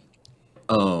about,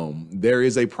 there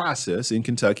is a process in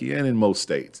Kentucky and in most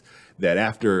states that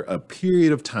after a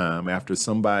period of time, after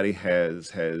somebody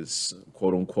has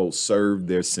quote unquote served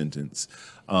their sentence,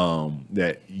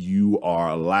 that you are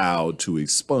allowed to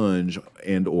expunge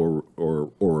and or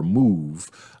remove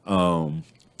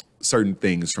certain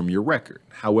things from your record.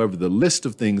 However, the list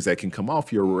of things that can come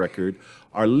off your record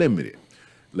are limited.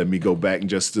 Let me go back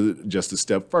just a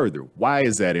step further. Why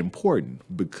is that important?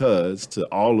 Because to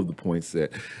all of the points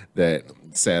that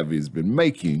Savvy has been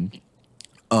making,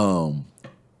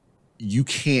 you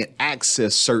can't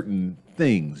access certain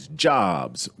things,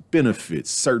 jobs,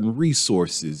 benefits, certain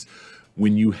resources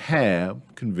when you have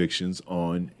convictions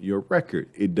on your record.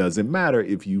 It doesn't matter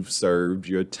if you've served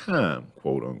your time,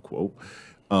 quote unquote.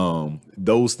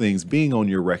 Those things being on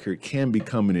your record can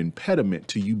become an impediment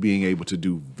to you being able to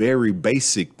do very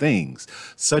basic things,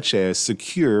 such as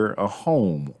secure a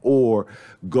home or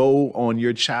go on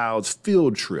your child's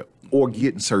field trip or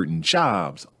get certain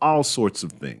jobs, all sorts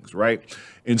of things, right?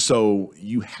 And so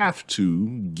you have to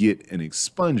get an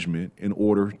expungement in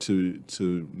order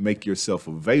to make yourself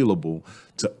available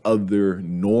to other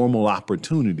normal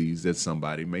opportunities that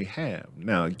somebody may have.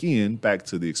 Now, again, back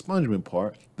to the expungement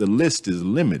part, the list is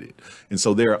limited. And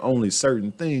so there are only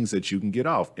certain things that you can get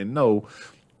off. And no,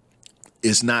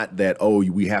 it's not that,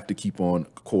 we have to keep on,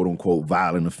 quote unquote,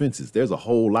 violent offenses. There's a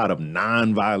whole lot of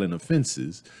non-violent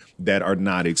offenses that are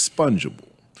not expungible.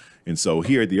 And so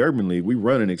here at the Urban League, we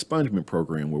run an expungement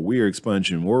program where we are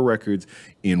expunging more records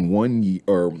in 1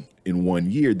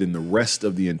 year than the rest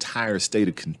of the entire state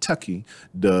of Kentucky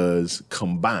does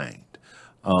combined.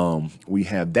 We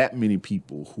have that many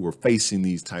people who are facing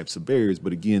these types of barriers,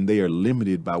 but again, they are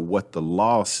limited by what the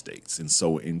law states. And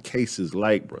so in cases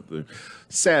like Brother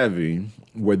Savvy,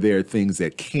 where there are things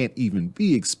that can't even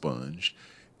be expunged,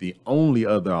 the only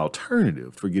other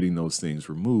alternative for getting those things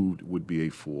removed would be a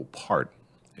full pardon.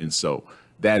 And so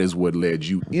that is what led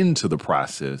you into the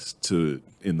process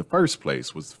in the first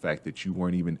place, was the fact that you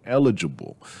weren't even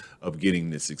eligible of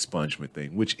getting this expungement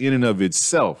thing, which in and of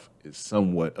itself is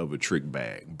somewhat of a trick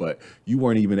bag. But you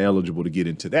weren't even eligible to get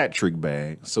into that trick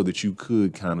bag so that you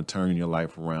could kind of turn your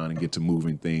life around and get to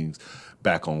moving things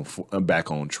back on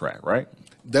track, right?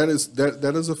 That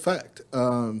is a fact.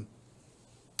 I'm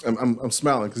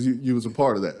smiling because you was a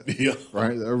part of that. Yeah.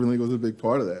 Right? The Urban League was a big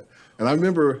part of that. And I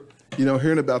remember,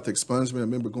 hearing about the expungement. I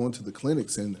remember going to the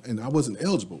clinics and I wasn't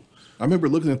eligible. I remember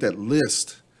looking at that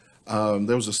list.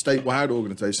 There was a statewide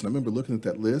organization. I remember looking at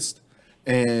that list,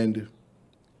 and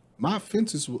my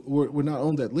offenses were not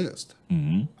on that list.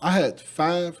 Mm-hmm. I had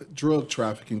 5 drug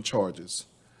trafficking charges,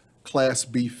 Class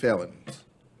B felonies,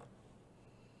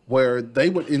 where they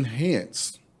would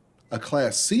enhance a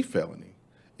Class C felony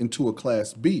into a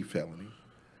Class B felony.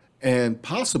 And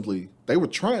possibly they were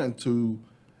trying to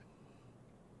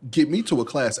get me to a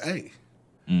Class A.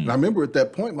 And I remember at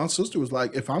that point, my sister was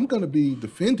like, if I'm going to be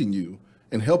defending you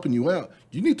and helping you out,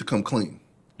 you need to come clean.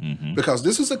 Mm-hmm. Because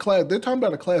this is they're talking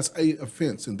about a Class A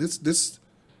offense, and this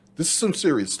is some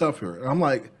serious stuff here. And I'm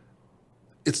like,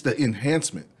 it's the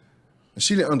enhancement. And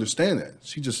she didn't understand that.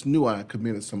 She just knew I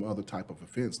committed some other type of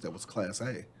offense that was Class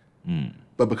A.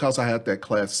 But because I had that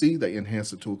Class C, they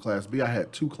enhanced it to a Class B. I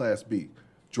had 2 Class B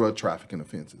drug trafficking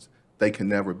offenses. They can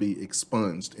never be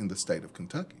expunged in the state of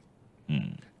Kentucky.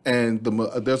 And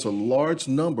there's a large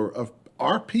number of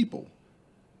our people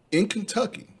in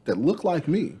Kentucky that look like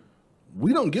me.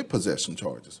 We don't get possession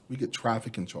charges. We get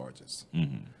trafficking charges.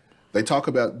 Mm-hmm. They talk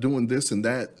about doing this and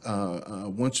that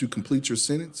once you complete your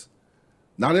sentence.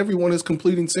 Not everyone is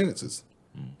completing sentences.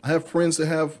 I have friends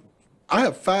I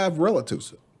have 5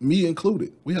 relatives, me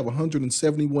included. We have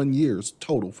 171 years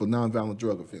total for nonviolent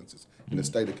drug offenses in the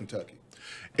state of Kentucky.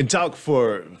 And talk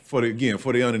for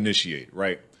the uninitiated,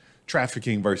 right?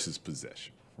 Trafficking versus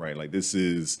possession, right? Like this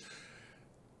is,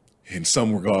 in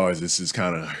some regards, this is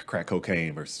kind of crack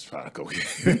cocaine versus powder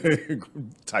cocaine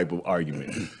type of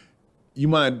argument. You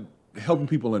mind helping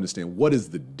people understand what is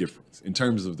the difference in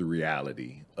terms of the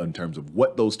reality, in terms of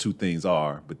what those 2 things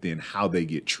are, but then how they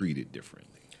get treated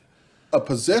differently? A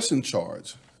possession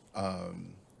charge,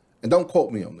 and don't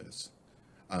quote me on this,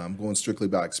 I'm going strictly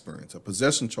by experience. A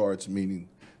possession charge meaning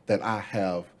that I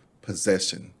have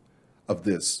possession of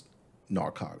this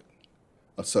narcotic,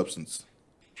 a substance.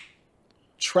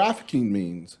 Trafficking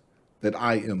means that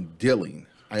I am dealing,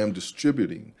 I am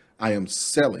distributing, I am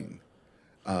selling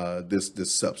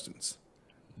this substance.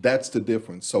 That's the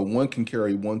difference. So one can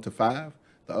carry 1 to 5,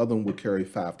 the other one will carry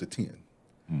 5 to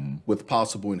 10, with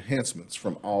possible enhancements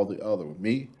from all the other.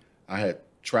 Me, I had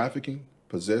trafficking,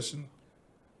 possession,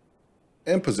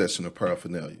 and possession of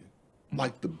paraphernalia.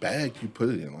 Like the bag you put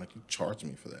it in, like you charge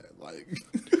me for that. Like,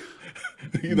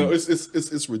 you know,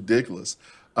 it's ridiculous.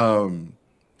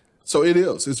 So it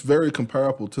is. It's very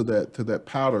comparable to that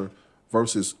powder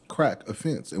versus crack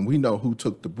offense, and we know who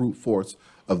took the brute force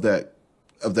of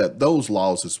those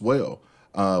laws as well.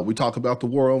 We talk about the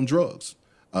war on drugs.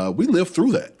 We lived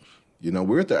through that. You know,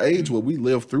 we're at the age where we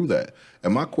lived through that.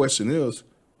 And my question is,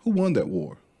 who won that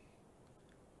war?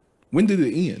 When did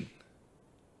it end?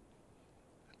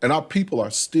 And our people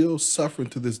are still suffering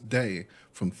to this day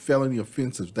from felony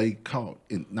offenses they caught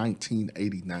in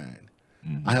 1989.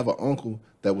 I have an uncle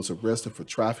that was arrested for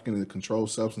trafficking in a controlled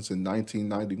substance in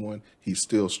 1991. He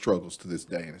still struggles to this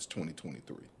day, and it's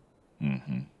 2023.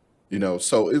 You know,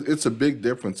 so it's a big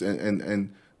difference.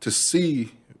 And to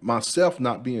see myself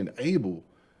not being able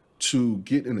to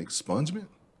get an expungement,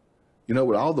 you know,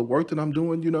 with all the work that I'm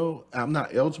doing, you know, I'm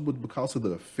not eligible because of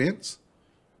the offense.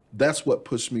 That's what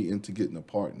pushed me into getting a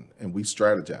pardon, and we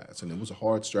strategized, and it was a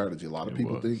hard strategy. A lot of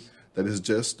people think that it's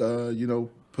just, you know,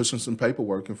 pushing some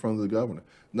paperwork in front of the governor.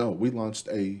 No, we launched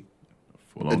a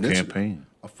full-on campaign,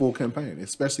 a full campaign,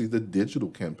 especially the digital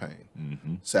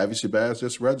campaign. Savvy Shabazz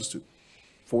just registered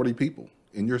 40 people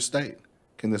in your state.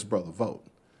 Can this brother vote?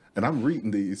 And I'm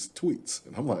reading these tweets,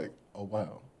 and I'm like, oh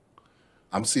wow.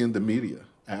 I'm seeing the media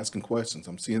asking questions.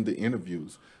 I'm seeing the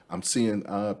interviews. I'm seeing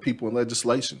people in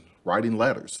legislation writing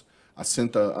letters. I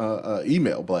sent a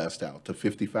email blast out to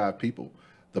 55 people.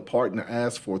 The partner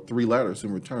asked for 3 letters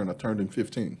in return. I turned in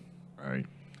 15. Right.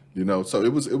 You know, so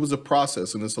it was a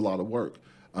process, and it's a lot of work.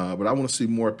 But I want to see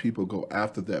more people go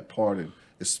after that pardon,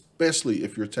 especially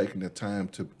if you're taking the time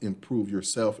to improve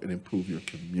yourself and improve your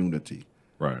community.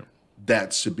 Right.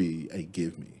 That should be a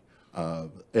give me.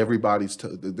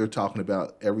 They're talking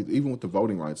about even with the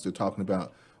voting rights, they're talking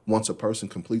about once a person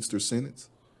completes their sentence,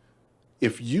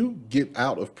 if you get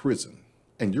out of prison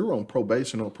and you're on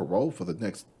probation or parole for the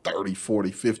next 30,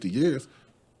 40, 50 years,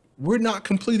 we're not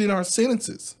completing our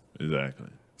sentences. Exactly.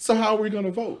 So how are we going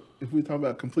to vote if we talk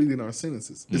about completing our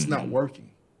sentences? It's not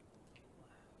working.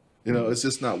 You know, it's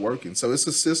just not working. So it's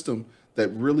a system that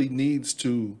really needs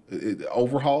to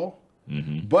overhaul.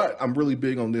 But I'm really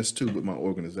big on this too with my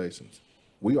organizations.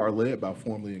 We are led by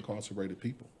formerly incarcerated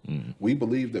people. We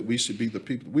believe that we should be the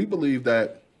people. We believe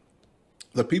that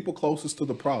the people closest to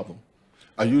the problem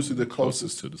are usually the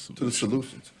closest to the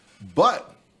solutions,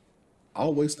 but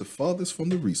always the farthest from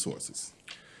the resources.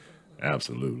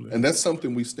 Absolutely. And that's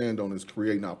something we stand on, is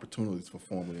creating opportunities for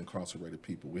formerly incarcerated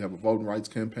people. We have a voting rights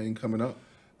campaign coming up.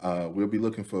 We'll be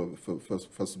looking for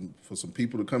some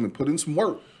people to come and put in some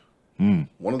work.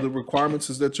 One of the requirements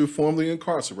is that you're formerly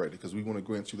incarcerated, because we want to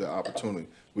grant you that opportunity.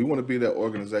 We want to be that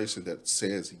organization that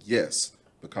says yes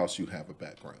because you have a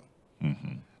background.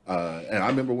 And I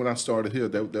remember when I started here,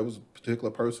 there was a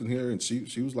particular person here, and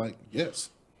she was like, yes.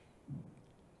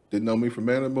 Didn't know me from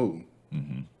man and moon,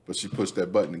 but she pushed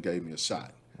that button and gave me a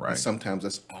shot. Right. And sometimes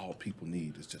that's all people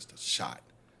need, is just a shot.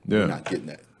 Yeah. You're not getting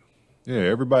that. Yeah,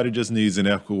 everybody just needs an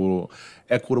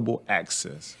equitable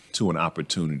access to an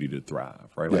opportunity to thrive,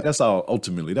 right? Like that's all,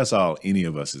 ultimately, that's all any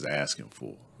of us is asking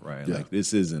for, right? Yeah. Like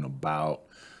this isn't about,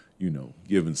 you know,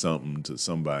 giving something to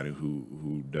somebody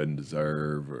who doesn't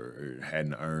deserve or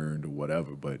hadn't earned or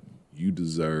whatever, but you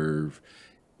deserve,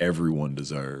 everyone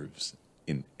deserves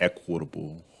an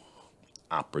equitable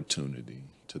opportunity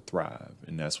to thrive,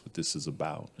 and that's what this is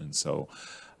about. And so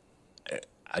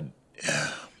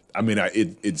I mean,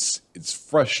 it's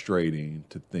frustrating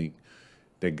to think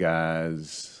that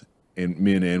guys and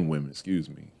men and women,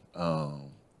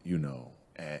 you know,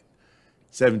 at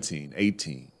 17,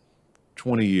 18,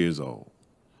 20 years old,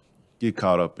 get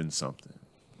caught up in something,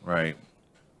 right?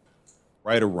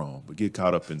 Right or wrong, but get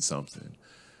caught up in something,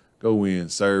 go in,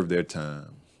 serve their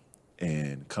time,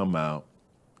 and come out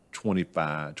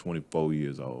 25, 24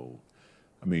 years old.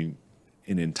 I mean,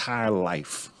 an entire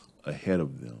life ahead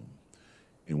of them.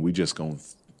 And we just gonna,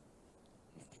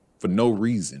 for no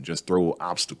reason, just throw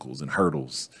obstacles and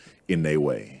hurdles in their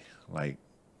way. Like,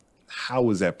 how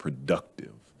is that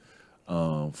productive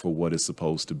for what is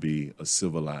supposed to be a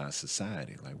civilized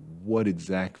society? Like, what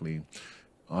exactly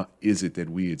is it that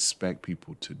we expect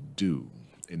people to do?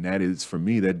 And that is, for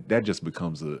me, that just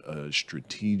becomes a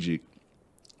strategic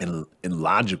and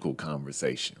logical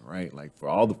conversation, right? Like for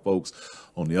all the folks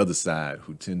on the other side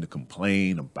who tend to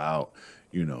complain about,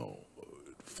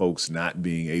 folks not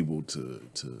being able to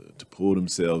pull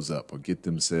themselves up or get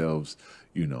themselves,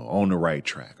 on the right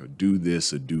track or do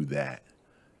this or do that.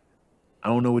 I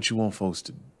don't know what you want folks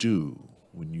to do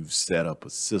when you've set up a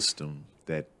system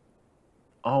that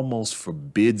almost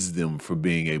forbids them from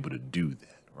being able to do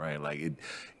that, right? Like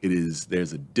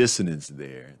there's a dissonance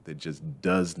there that just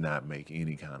does not make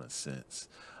any kind of sense.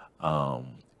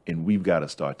 And we've got to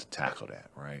start to tackle that,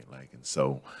 right? Like, and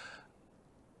so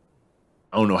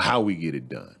I don't know how we get it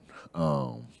done.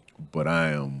 But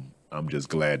I'm just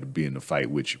glad to be in the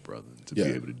fight with you, brother, to be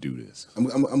able to do this.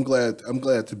 I'm glad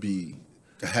to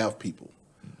have people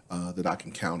that I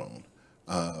can count on.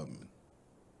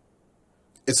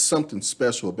 It's something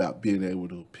special about being able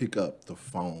to pick up the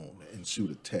phone and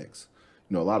shoot a text.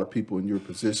 A lot of people in your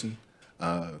position,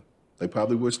 they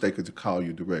probably wish they could call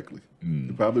you directly.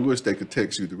 They probably wish they could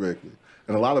text you directly.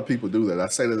 And a lot of people do that. I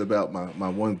say that about my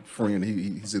one friend.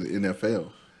 He's in the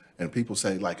NFL. And people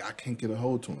say, like, I can't get a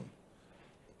hold to him.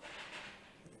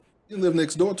 You live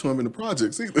next door to him in the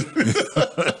projects either.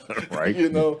 Right.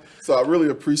 So I really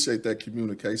appreciate that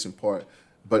communication part.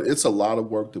 But it's a lot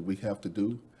of work that we have to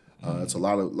do. It's a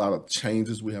lot of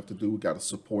changes we have to do. We got to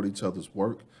support each other's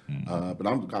work. But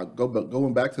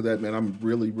going back to that, man, I'm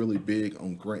really, really big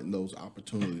on granting those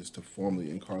opportunities to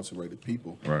formerly incarcerated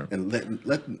people, right, and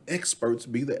letting experts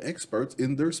be the experts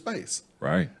in their space.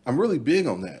 Right. I'm really big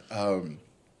on that.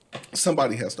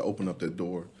 Somebody has to open up that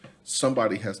door.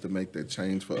 Somebody has to make that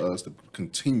change for us to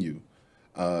continue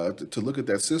to look at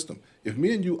that system. If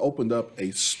me and you opened up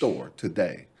a store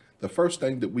today, the first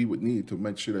thing that we would need to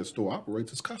make sure that store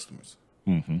operates is customers.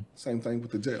 Same thing with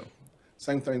the jail.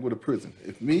 Same thing with a prison.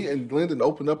 If me and Lyndon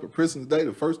opened up a prison today,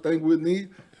 the first thing we'd need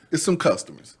is some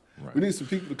customers. Right. We need some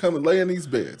people to come and lay in these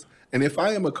beds. And if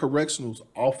I am a corrections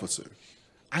officer,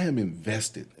 I am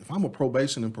invested. If I'm a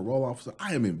probation and parole officer,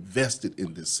 I am invested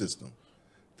in this system.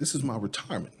 This is my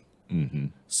retirement.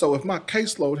 So if my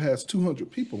caseload has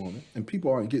 200 people on it and people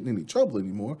aren't getting any trouble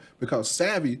anymore because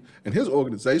Savvy and his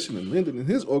organization and Lyndon and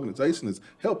his organization is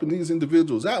helping these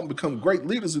individuals out and become great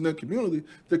leaders in their community,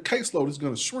 their caseload is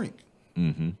going to shrink.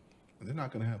 And they're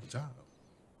not going to have a job.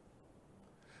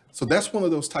 So that's one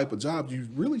of those type of jobs you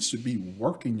really should be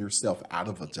working yourself out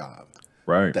of a job.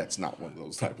 Right. That's not one of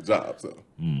those type of jobs, though.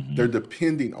 They're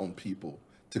depending on people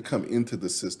to come into the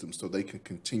system so they can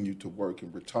continue to work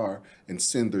and retire and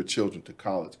send their children to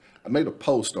college. I made a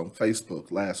post on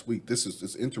Facebook last week.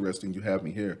 It's interesting you have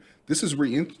me here. This is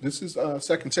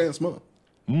Second Chance Month.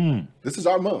 This is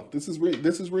our month. This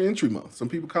is REentry month. Some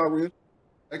people call it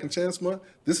Second Chance Month.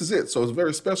 This is it. So it's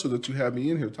very special that you have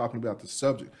me in here talking about this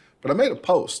subject. But I made a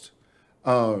post,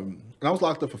 and I was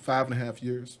locked up for 5.5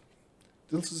 years.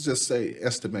 Let's just say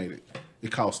estimated.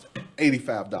 It cost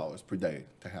 $85 per day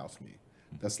to house me.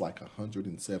 That's like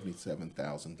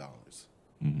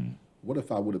 $177,000. What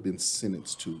if I would have been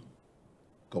sentenced to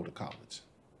go to college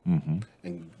and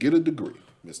get a degree,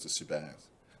 Mr. Shabazz?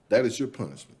 That is your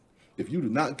punishment. If you do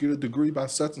not get a degree by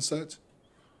such and such,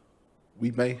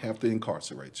 we may have to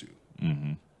incarcerate you.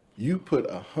 You put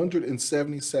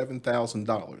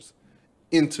 $177,000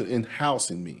 in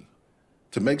housing me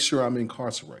to make sure I'm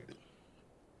incarcerated.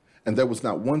 And there was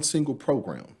not one single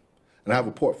program. And I have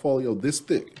a portfolio this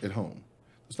thick at home.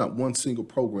 There's not one single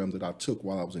program that I took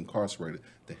while I was incarcerated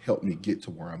that helped me get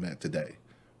to where I'm at today.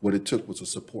 What it took was a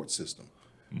support system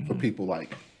for people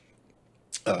like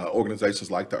organizations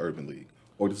like the Urban League,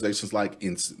 organizations like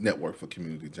Network for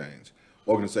Community Change,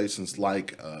 organizations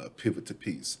like Pivot to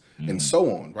Peace, and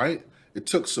so on, right? It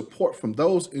took support from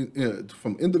those,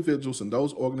 from individuals and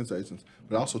those organizations,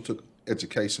 but it also took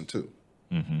education too.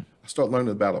 I started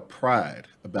learning about a pride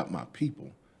about my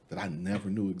people that I never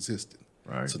knew existed.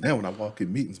 Right. So now when I walk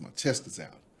in meetings, my chest is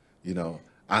out.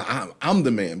 I'm the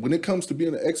man. When it comes to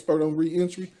being an expert on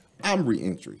REentry, I'm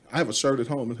REentry. I have a shirt at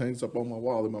home that hangs up on my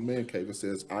wall in my man cave that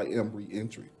says, I am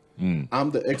REentry. I'm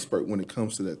the expert when it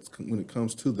comes to that. When it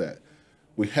comes to that,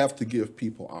 we have to give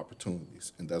people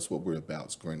opportunities, and that's what we're about.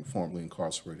 It's granting formerly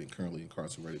incarcerated and currently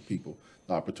incarcerated people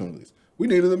the opportunities. We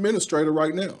need an administrator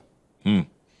right now. You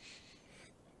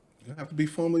have to be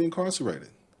formerly incarcerated.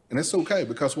 And that's okay,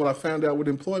 because what I found out with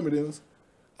employment is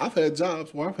I've had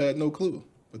jobs where I've had no clue,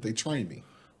 but they train me.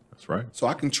 That's right. So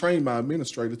I can train my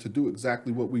administrator to do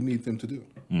exactly what we need them to do.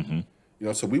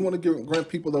 So we want to grant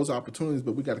people those opportunities,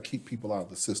 but we got to keep people out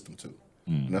of the system too.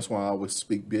 And that's why I always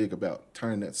speak big about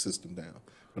turning that system down.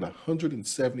 But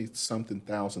 $170-something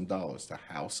thousand to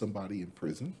house somebody in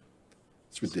prison,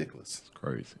 it's ridiculous. It's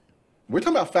crazy. We're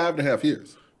talking about 5.5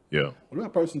 years. Yeah. What about a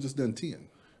person just done 10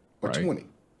 or 20?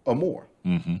 or more.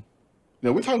 Mm-hmm.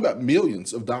 Now, we're talking about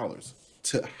millions of dollars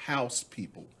to house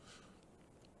people.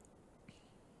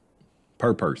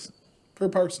 Per person. Per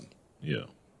person. Yeah.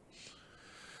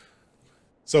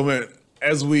 So, man,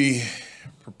 as we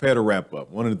prepare to wrap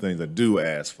up, one of the things I do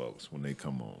ask folks when they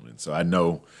come on, and so I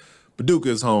know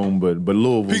Paducah's home, but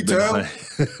Louisville's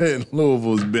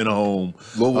been home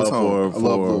Louisville's home. I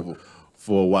love Louisville.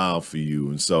 For a while for you.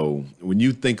 And so when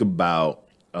you think about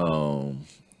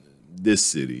this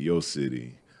city, your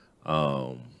city,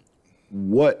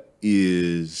 what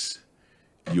is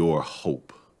your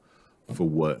hope for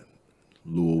what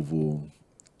Louisville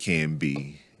can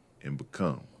be and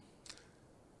become?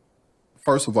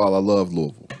 First of all, I love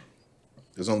Louisville.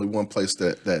 There's only one place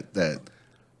that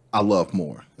I love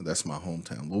more, and that's my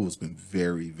hometown. Louisville's been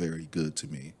very, very good to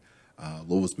me.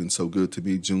 Louisville's been so good to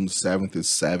me. June 7th is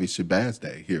Savvy Shabazz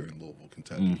Day here in Louisville,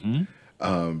 Kentucky.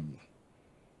 Mm-hmm.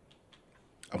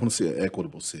 I want to see an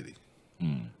equitable city.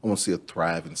 I want to see a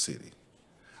thriving city.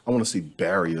 I want to see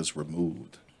barriers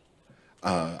removed.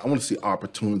 I want to see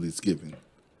opportunities given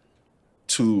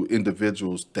to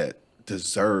individuals that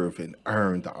deserve and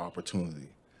earn the opportunity.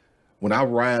 When I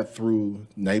ride through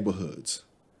neighborhoods,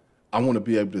 I want to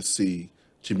be able to see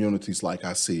communities like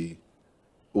I see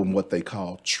on what they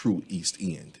call true East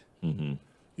End. Mm-hmm.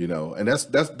 You know, and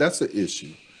that's an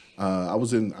issue. I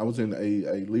was in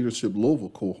a leadership Louisville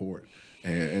cohort,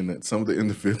 and some of the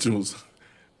individuals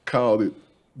called it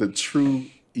the true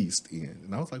East End,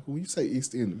 and I was like, well, when you say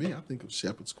East End to me, I think of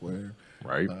Shepherd Square,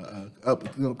 right, up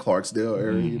Clarksdale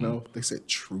area. Mm-hmm. You know, they said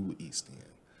true East End.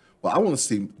 Well, I want to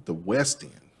see the West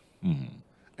End, mm-hmm.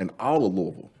 and all of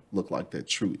Louisville look like that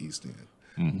true East End.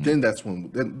 Mm-hmm. Then that's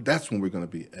when we're going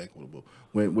to be equitable.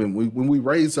 When we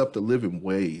raise up the living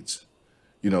wage,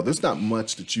 you know, there's not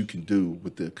much that you can do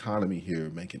with the economy here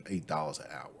making $8 an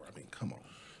hour. I mean, come on,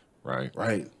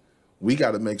 right. We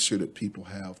got to make sure that people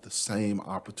have the same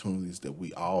opportunities that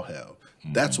we all have.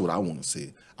 Mm-hmm. That's what I want to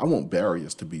see. I want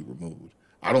barriers to be removed.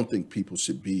 I don't think people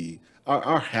should be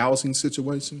our housing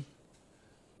situation.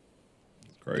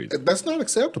 Crazy. That's not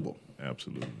acceptable.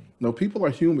 Absolutely. No, people are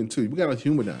human too. We got to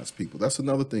humanize people. That's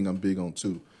another thing I'm big on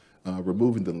too.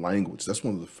 Removing the language. That's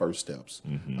one of the first steps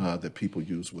that people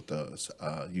use with us.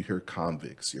 You hear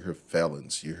convicts, you hear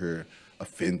felons, you hear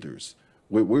offenders.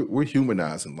 We're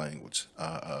humanizing language.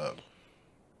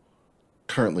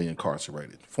 Currently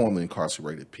incarcerated, formerly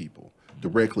incarcerated people,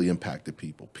 directly impacted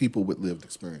people, people with lived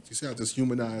experience. You see how I just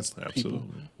humanized people?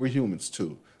 We're humans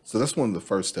too. So that's one of the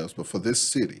first steps. But for this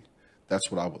city, that's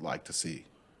what I would like to see.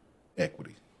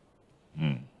 Equity.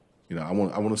 You know, I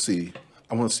want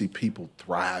to see people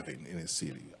thriving in this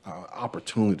city.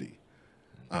 Opportunity.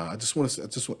 I just want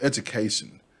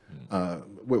education.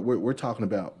 We're talking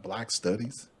about Black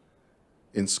studies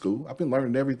in school. I've been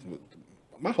learning everything.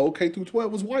 My whole K through 12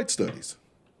 was white studies.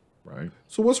 Right.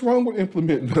 So what's wrong with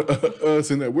implementing us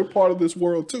in that? We're part of this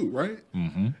world too, right?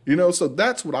 Mm-hmm. You know, so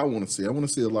that's what I want to see. I want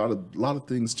to see a lot of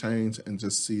things change and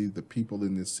just see the people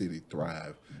in this city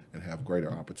thrive and have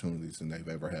greater opportunities than they've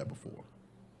ever had before.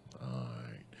 All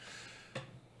right.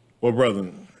 Well,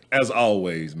 brother, as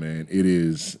always, man, it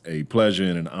is a pleasure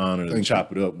and an honor to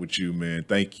chop it up with you, man.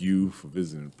 Thank you for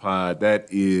visiting the pod. That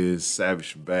is Savvy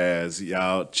Shabazz.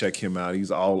 Y'all check him out. He's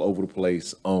all over the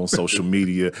place on social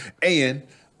media. And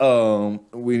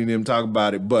we didn't even talk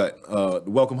about it, but the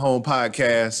Welcome Home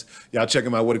podcast, y'all check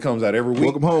him out. What it comes out every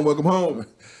week. Welcome home.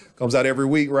 Comes out every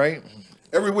week, right?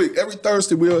 Every week, every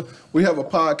Thursday, we have a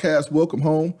podcast, Welcome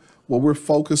Home, where we're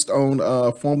focused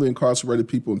on formerly incarcerated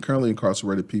people and currently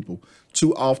incarcerated people.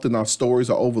 Too often our stories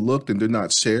are overlooked and they're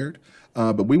not shared,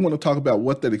 but we want to talk about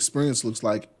what that experience looks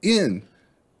like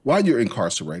while you're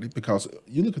incarcerated, because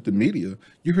you look at the media,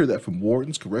 you hear that from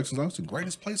wardens, corrections officers, the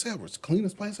greatest place ever, it's the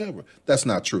cleanest place ever. That's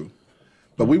not true.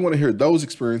 But we want to hear those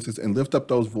experiences and lift up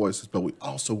those voices, but we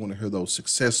also want to hear those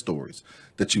success stories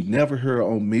that you never hear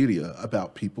on media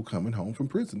about people coming home from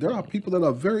prison. There are people that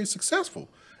are very successful,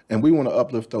 and we want to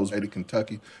uplift those in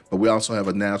Kentucky, but we also have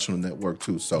a national network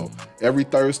too. So every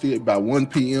Thursday by 1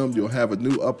 p.m., you'll have a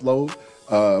new upload.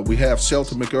 We have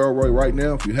Shelton McElroy right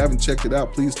now. If you haven't checked it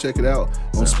out, please check it out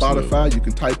on Spotify. You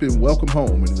can type in Welcome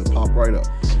Home and it'll pop right up.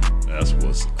 That's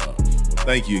what's up. Well,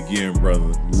 thank you again,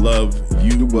 brother. Love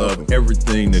you. Love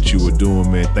everything that you are doing,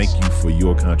 man. Thank you for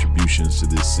your contributions to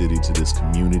this city, to this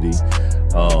community.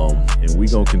 And we're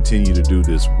going to continue to do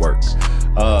this work.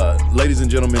 Ladies and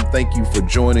gentlemen, thank you for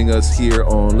joining us here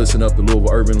on Listen Up, the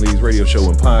Louisville Urban League's radio show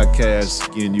and podcast.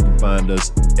 Again, you can find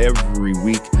us every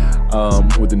week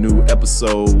with a new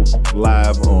episode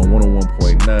live on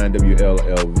 101.9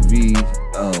 WLLV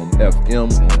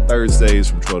FM on Thursdays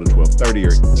from 12 to 12:30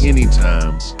 or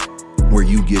anytime where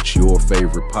you get your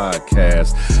favorite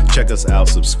podcast. Check us out,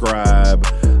 subscribe,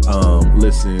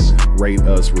 listen, rate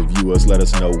us, review us, let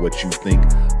us know what you think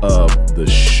of the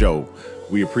show.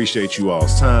 We appreciate you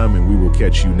all's time, and we will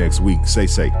catch you next week. Stay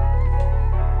safe.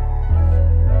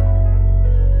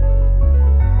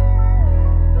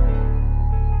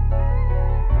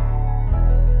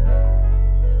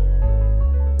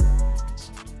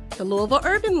 The Louisville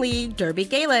Urban League Derby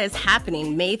Gala is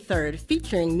happening May 3rd,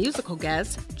 featuring musical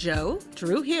guests Joe,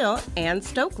 Drew Hill, and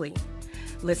Stokely.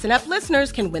 Listen Up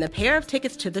listeners can win a pair of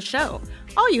tickets to the show.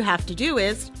 All you have to do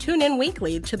is tune in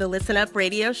weekly to the Listen Up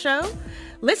radio show,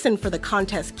 listen for the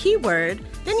contest keyword,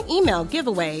 then email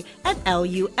giveaway at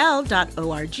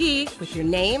lul.org with your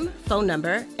name, phone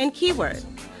number, and keyword.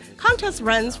 Contest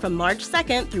runs from March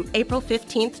 2nd through April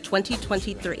 15th,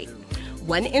 2023.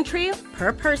 One entry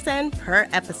per person per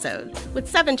episode, with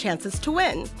 7 chances to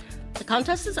win. The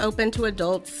contest is open to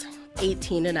adults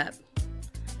 18 and up.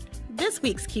 This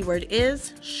week's keyword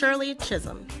is Shirley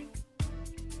Chisholm.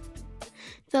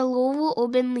 The Louisville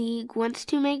Urban League wants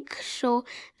to make sure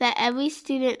that every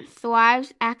student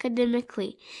thrives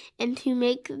academically, and to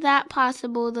make that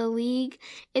possible, the league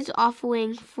is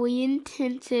offering free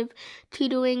intensive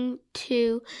tutoring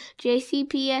to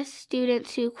JCPS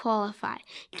students who qualify.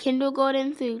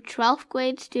 Kindergarten through 12th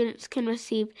grade students can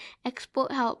receive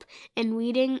expert help in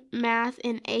reading, math,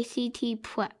 and ACT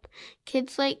prep.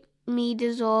 Kids like me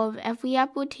deserve every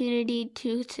opportunity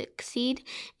to succeed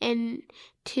and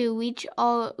to reach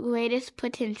our greatest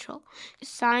potential.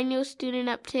 Sign your student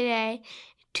up today.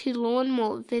 To learn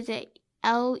more, visit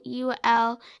lul.org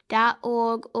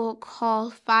or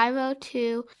call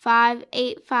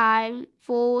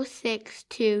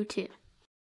 502-585-4622.